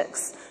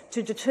analytics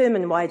to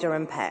determine wider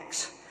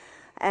impact.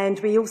 And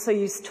we also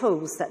use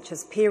tools such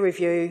as peer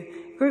review,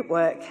 group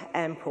work,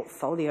 and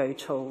portfolio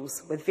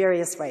tools with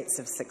various rates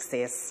of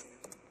success.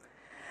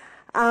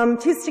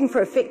 Testing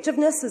for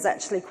effectiveness is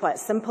actually quite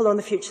simple on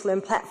the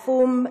FutureLearn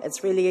platform.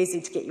 It's really easy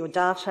to get your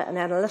data and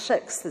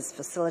analytics. There's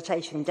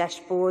facilitation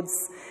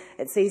dashboards.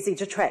 It's easy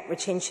to track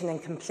retention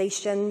and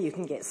completion. You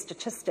can get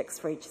statistics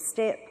for each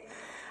step.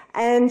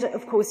 And,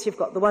 of course, you've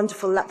got the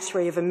wonderful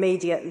luxury of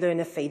immediate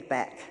learner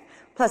feedback.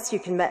 Plus, you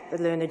can map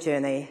the learner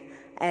journey.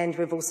 And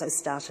we've also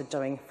started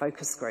doing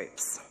focus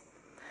groups.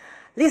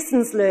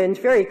 Lessons learned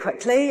very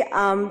quickly.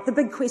 The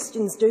big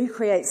questions do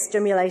create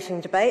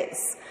stimulating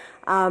debates.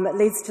 It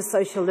leads to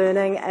social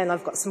learning, and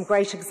I've got some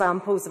great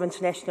examples of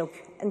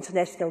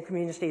international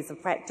communities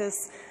of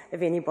practice,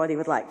 if anybody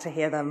would like to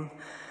hear them.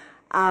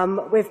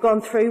 We've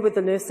gone through with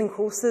the nursing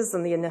courses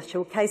and the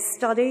initial case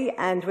study,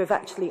 and we've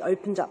actually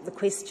opened up the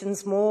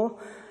questions more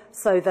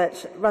so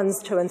that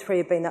runs 2 and 3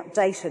 have been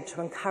updated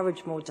to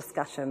encourage more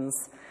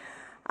discussions.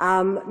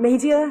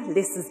 Media,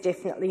 less is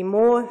definitely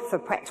more for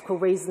practical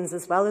reasons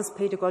as well as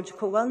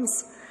pedagogical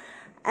ones.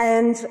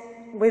 And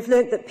we've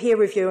learnt that peer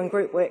review and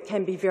group work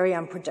can be very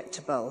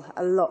unpredictable.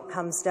 A lot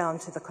comes down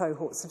to the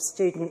cohorts of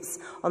students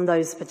on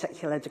those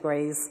particular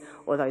degrees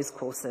or those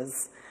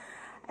courses.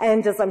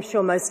 And as I'm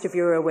sure most of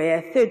you are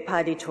aware,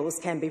 third-party tools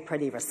can be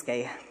pretty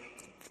risky.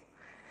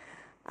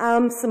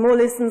 Some more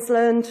lessons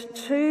learned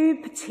too,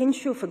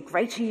 potential for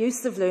greater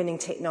use of learning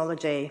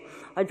technology.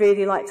 I'd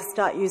really like to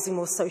start using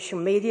more social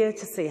media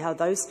to see how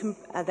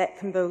that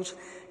can build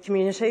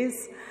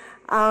communities.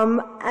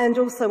 And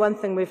also one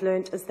thing we've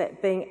learned is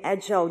that being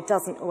agile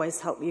doesn't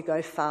always help you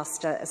go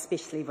faster,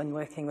 especially when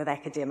working with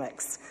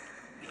academics.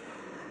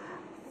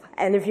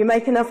 And if you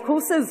make enough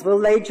courses, will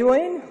they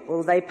join?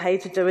 Will they pay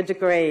to do a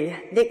degree?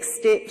 Next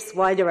steps,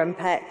 wider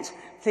impact.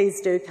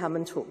 Please do come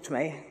and talk to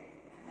me.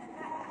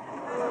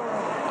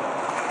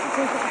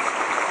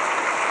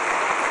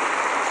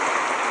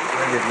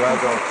 Brilliant, well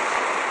done.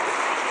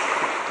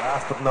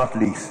 Last but not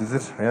least, is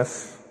it?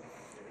 Yes?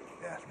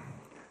 Yeah.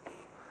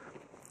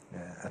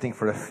 I think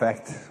for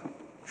effect,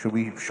 should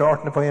we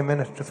shorten it by a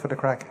minute just for the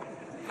crack?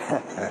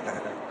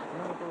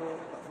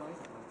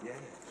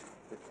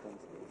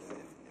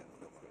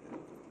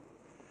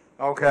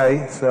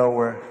 Okay, so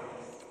we're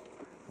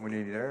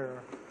nearly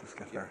there. Let's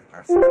get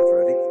our slides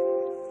ready.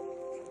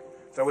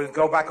 So we'll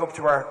go back up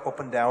to our up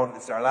and down.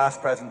 It's our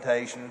last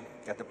presentation.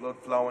 Get the blood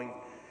flowing.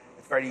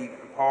 It's very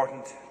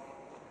important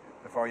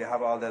before you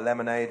have all the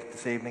lemonade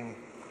this evening.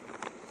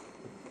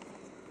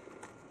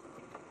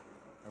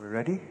 Are we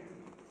ready?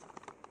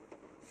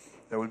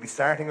 They will be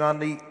starting on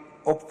the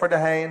up for the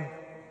hain,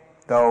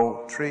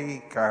 do,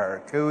 tree,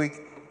 car, cooig.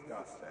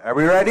 Are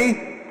we ready?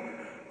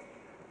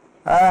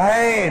 A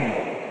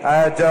hain,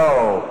 a do,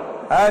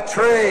 a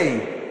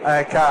tree,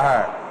 a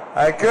car,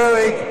 a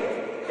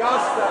cooig.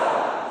 Gasta.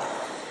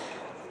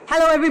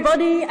 Hello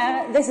everybody,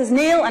 this is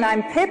Neil and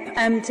I'm Pip,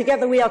 and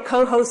together we are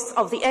co-hosts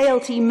of the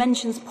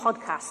ALT.Mentions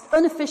podcast,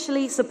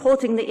 unofficially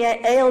supporting the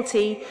ALT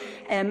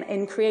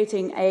in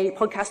creating a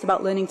podcast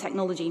about learning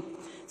technology.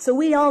 So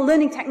we are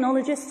learning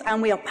technologists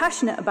and we are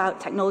passionate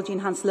about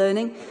technology-enhanced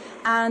learning,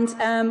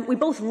 and we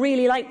both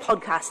really like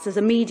podcasts as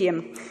a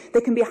medium.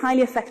 They can be a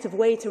highly effective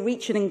way to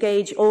reach and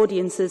engage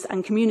audiences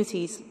and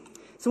communities.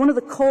 So one of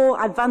the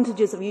core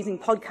advantages of using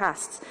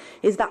podcasts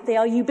is that they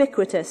are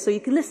ubiquitous, so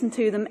you can listen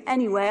to them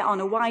anywhere on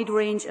a wide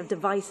range of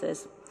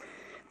devices.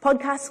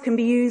 Podcasts can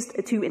be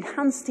used to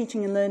enhance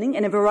teaching and learning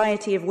in a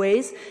variety of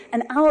ways,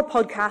 and our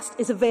podcast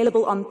is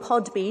available on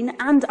Podbean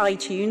and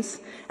iTunes,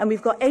 and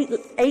we've got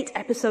eight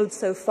episodes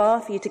so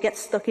far for you to get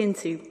stuck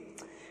into.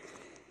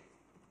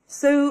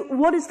 So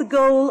what is the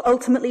goal,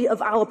 ultimately,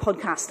 of our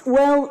podcast?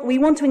 Well, we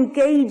want to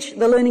engage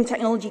the learning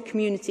technology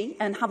community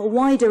and have a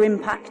wider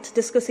impact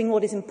discussing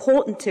what is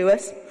important to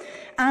us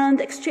and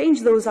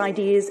exchange those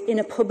ideas in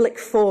a public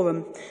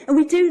forum. And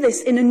we do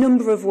this in a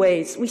number of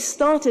ways. We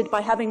started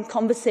by having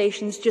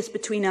conversations just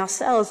between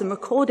ourselves and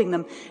recording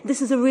them.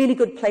 This is a really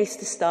good place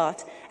to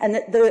start, and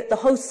that the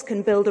hosts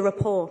can build a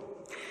rapport.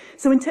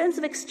 So in terms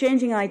of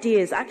exchanging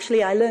ideas,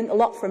 actually I learned a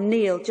lot from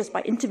Neil just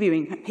by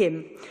interviewing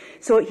him.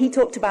 So he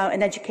talked about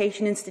an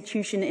education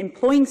institution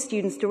employing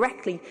students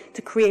directly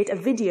to create a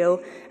video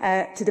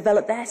to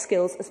develop their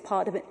skills as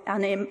part of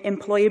an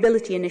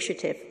employability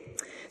initiative.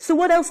 So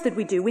what else did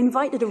we do? We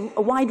invited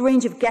a wide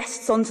range of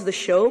guests onto the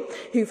show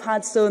who've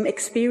had some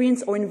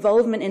experience or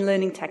involvement in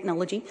learning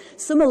technology.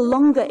 Some are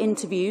longer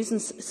interviews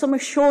and some are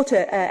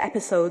shorter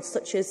episodes,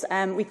 such as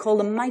we call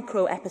them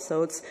micro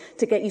episodes,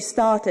 to get you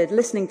started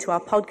listening to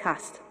our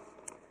podcast.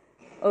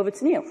 Over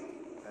to Neil.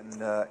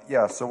 And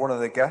yeah, so one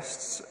of the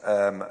guests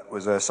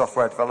was a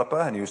software developer,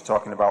 and he was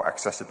talking about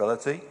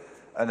accessibility.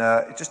 And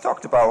he just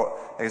talked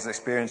about his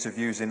experience of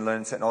using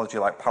learning technology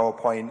like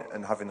PowerPoint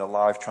and having a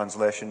live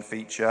translation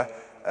feature.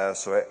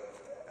 So it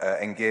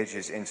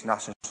engages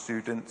international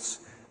students.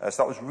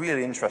 So that was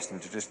really interesting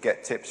to just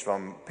get tips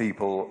from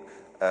people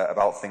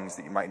about things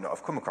that you might not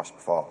have come across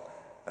before.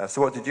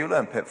 So what did you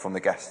learn, Pip, from the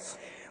guests?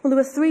 Well, there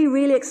were three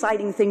really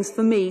exciting things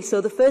for me. So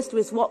the first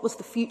was, what was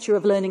the future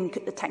of learning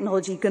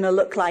technology going to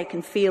look like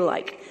and feel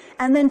like?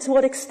 And then to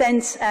what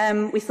extent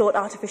we thought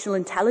artificial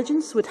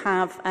intelligence would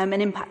have an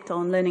impact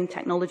on learning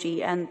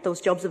technology and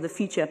those jobs of the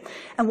future,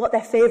 and what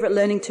their favourite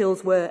learning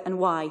tools were and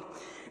why.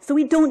 So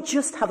we don't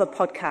just have a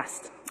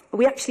podcast.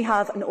 We actually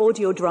have an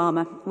audio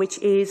drama, which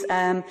is,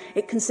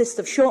 it consists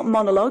of short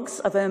monologues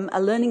of a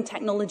learning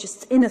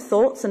technologist's inner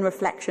thoughts and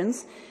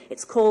reflections.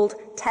 It's called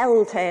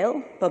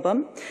TEL,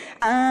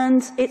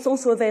 and it's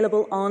also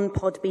available on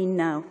Podbean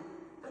now.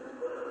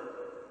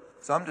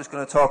 So I'm just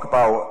going to talk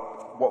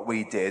about what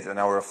we did and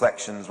our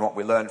reflections and what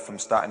we learned from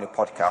starting a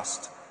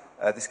podcast.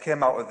 This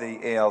came out of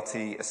the ALT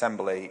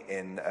Assembly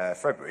in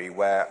February,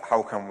 where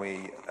how can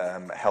we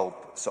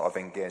help sort of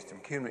engage the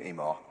community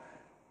more.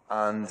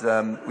 And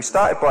we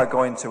started by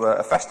going to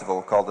a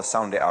festival called the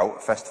Sound It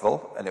Out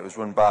Festival, and it was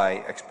run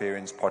by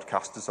experienced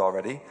podcasters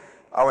already.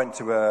 I went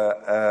to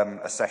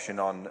a session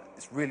on,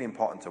 it's really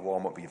important to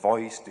warm up your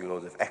voice, do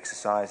loads of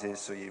exercises,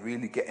 so you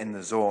really get in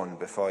the zone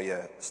before you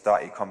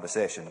start your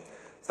conversation.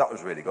 So that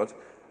was really good.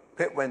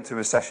 Pip went to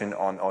a session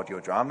on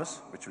audio dramas,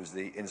 which was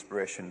the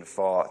inspiration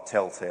for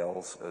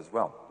Telltales as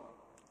well.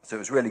 So it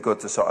was really good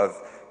to sort of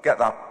get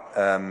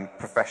that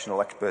professional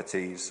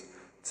expertise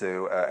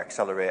to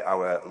accelerate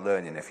our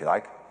learning, if you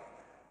like.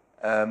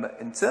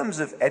 In terms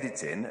of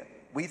editing,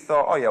 we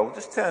thought, oh yeah, we'll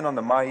just turn on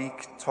the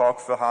mic, talk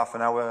for half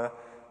an hour,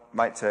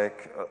 might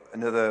take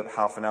another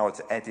half an hour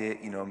to edit,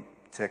 you know,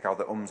 take out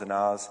the ums and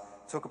ahs.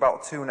 It took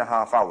about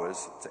 2.5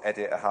 hours to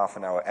edit a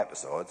half-an-hour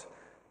episode.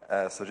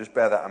 So just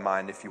bear that in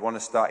mind. If you want to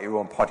start your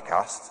own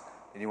podcast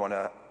and you want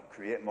to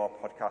create more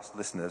podcast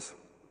listeners,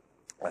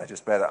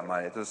 just bear that in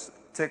mind. It does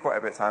take quite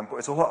a bit of time, but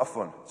it's a lot of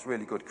fun. It's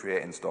really good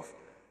creating stuff.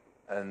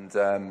 And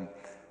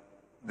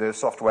the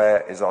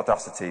software is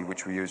Audacity,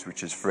 which we use,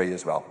 which is free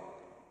as well.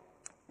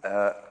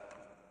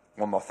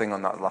 One more thing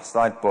on that last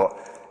slide, but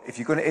if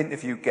you're going to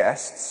interview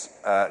guests,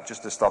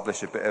 just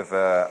establish a bit of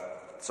a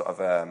sort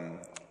of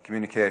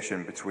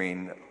communication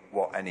between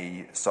what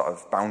any sort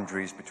of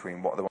boundaries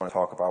between what they want to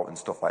talk about and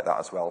stuff like that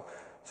as well.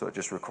 So it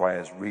just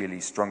requires really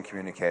strong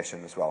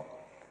communication as well.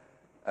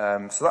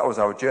 So that was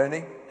our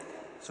journey.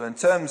 So in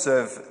terms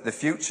of the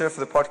future for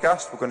the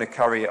podcast, we're going to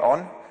carry it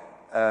on.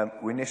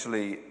 We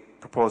initially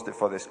proposed it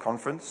for this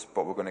conference,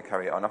 but we're going to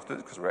carry it on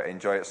afterwards because we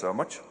enjoy it so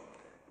much.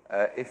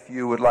 If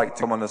you would like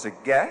to come on as a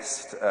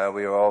guest,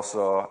 we are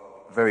also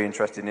very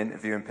interested in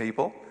interviewing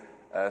people,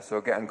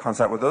 so get in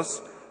contact with us.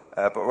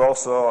 But we're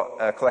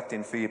also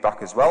collecting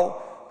feedback as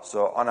well.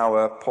 So on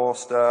our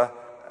poster,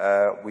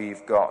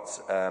 we've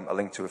got a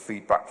link to a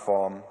feedback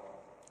form.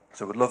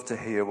 So we'd love to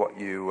hear what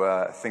you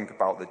think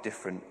about the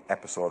different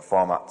episode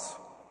formats.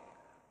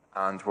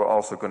 And we're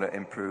also going to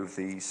improve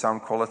the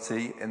sound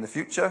quality in the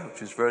future,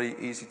 which is very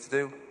easy to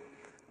do.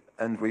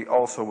 And we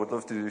also would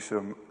love to do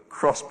some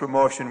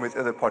cross-promotion with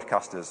other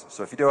podcasters.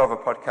 So if you do have a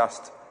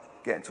podcast,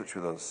 get in touch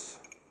with us.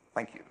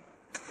 Thank you.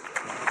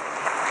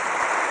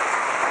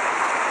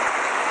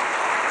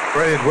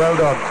 Brilliant, well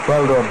done,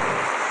 well done.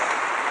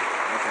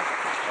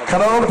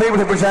 Can all the people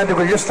who presented,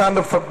 will you just stand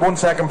up for 1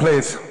 second,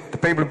 please? The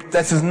people,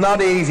 this is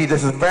not easy,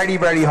 this is very,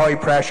 very high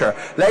pressure.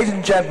 Ladies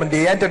and gentlemen,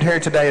 they entered here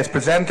today as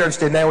presenters,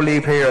 they now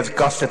leave here as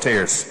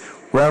Gastateers.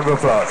 Round of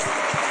applause.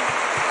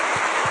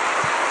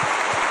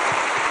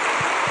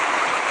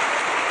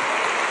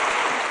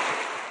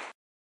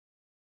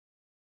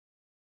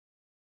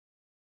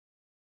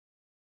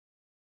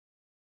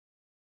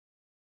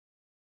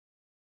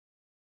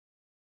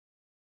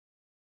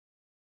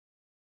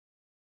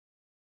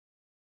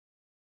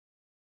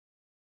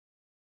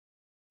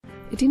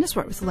 Edina's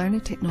work with learning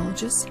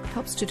technologists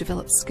helps to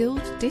develop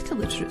skilled,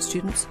 data-literate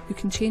students who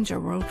can change our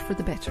world for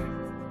the better.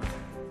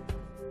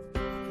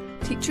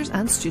 Teachers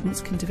and students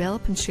can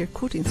develop and share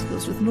coding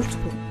skills with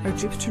Notable, our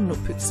Jupyter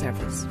Notebook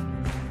service.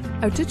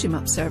 Our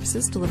Digimap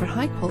services deliver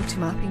high-quality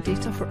mapping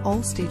data for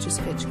all stages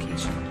of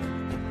education.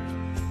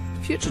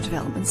 Future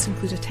developments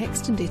include a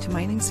text and data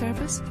mining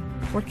service,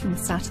 working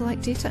with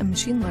satellite data and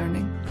machine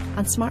learning,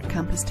 and smart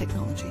campus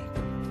technology.